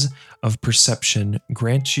senses of perception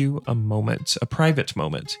grant you a moment, a private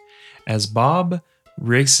moment. As Bob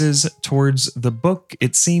races towards the book,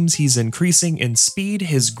 it seems he's increasing in speed,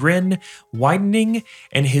 his grin widening,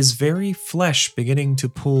 and his very flesh beginning to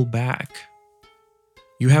pull back.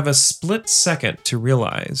 You have a split second to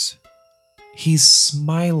realize he's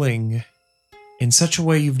smiling in such a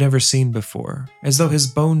way you've never seen before, as though his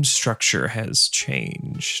bone structure has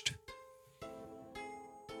changed.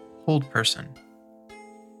 Hold person.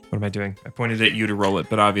 What am I doing? I pointed at you to roll it,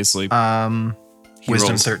 but obviously... Wisdom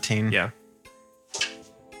rolls. 13. Yeah.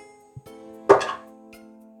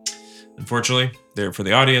 Unfortunately, there for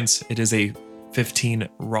the audience, it is a 15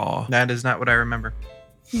 raw. That is not what I remember.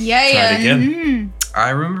 Yeah, Try yeah. it again. Mhm.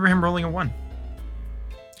 I remember him rolling a 1.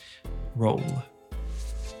 Roll.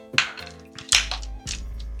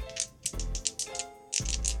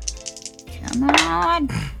 Come on.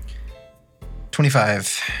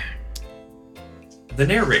 25. The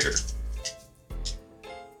narrator.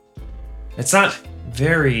 It's not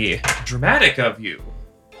very dramatic of you.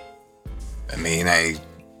 I mean,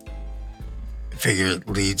 figure it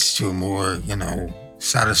leads to a more,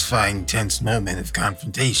 satisfying, tense moment of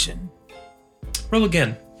confrontation. Roll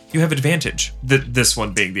again. You have advantage. This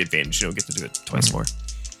one being the advantage. You don't get to do it twice more.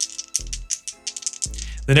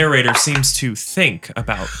 The narrator seems to think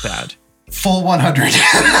about that. Full 100.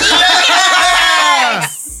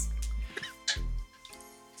 Yes!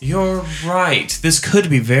 You're right. This could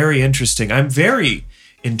be very interesting. I'm very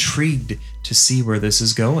intrigued to see where this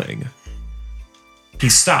is going. He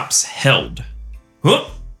stops, held.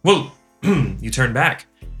 Whoa! Whoa! You turn back.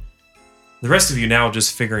 The rest of you now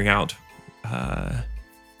just figuring out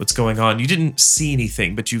what's going on. You didn't see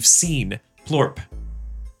anything, but you've seen Plorp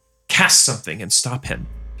cast something and stop him.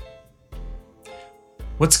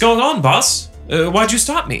 What's going on, boss? Why'd you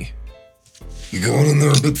stop me? You're going in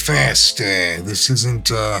there a bit fast. This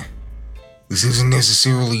isn't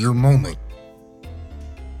necessarily your moment.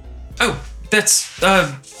 Oh, that's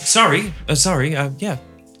sorry. Yeah,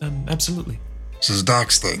 absolutely. This is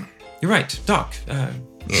Doc's thing. You're right, Doc.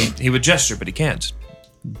 He would gesture, but he can't.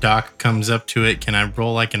 Doc comes up to it. Can I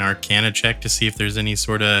roll like an Arcana check to see if there's any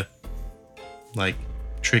sort of like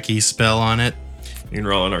tricky spell on it? You can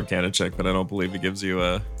roll an Arcana check, but I don't believe it gives you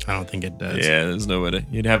a... I don't think it does. Yeah, there's no way to...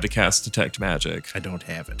 You'd have to cast Detect Magic. I don't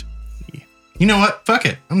have it. You know what? Fuck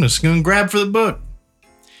it. I'm just going to grab for the book.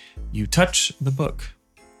 You touch the book.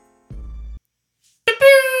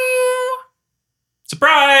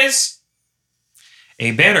 Surprise!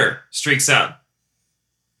 A banner streaks out.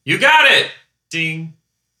 You got it! Ding,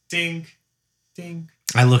 ding, ding.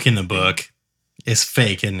 I look in the book. It's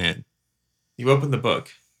fake, isn't it? You open the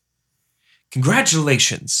book.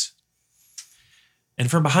 Congratulations.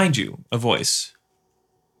 And from behind you, a voice.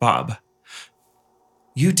 Bob.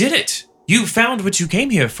 You did it. You found what you came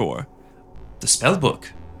here for. The spell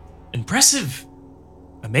book. Impressive.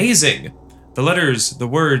 Amazing. The letters, the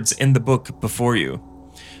words in the book before you.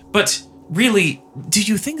 But really, do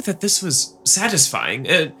you think that this was satisfying?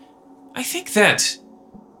 I think that,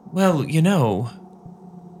 well,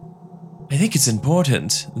 I think it's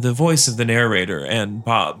important, the voice of the narrator and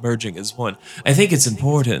Bob merging as one. I think it's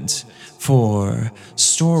important for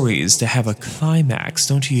stories to have a climax,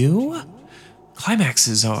 don't you?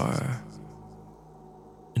 Climaxes are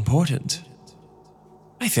important.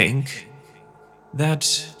 I think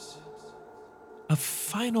that a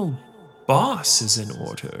final boss is in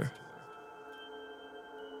order.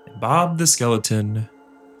 And Bob the skeleton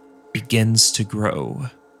begins to grow.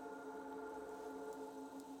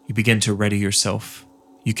 You begin to ready yourself.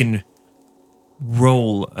 You can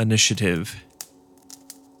roll initiative.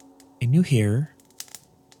 And you hear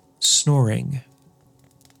snoring.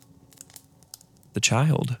 The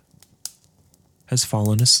child has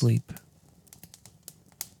fallen asleep.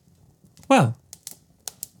 Well,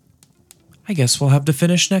 I guess we'll have to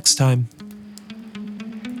finish next time.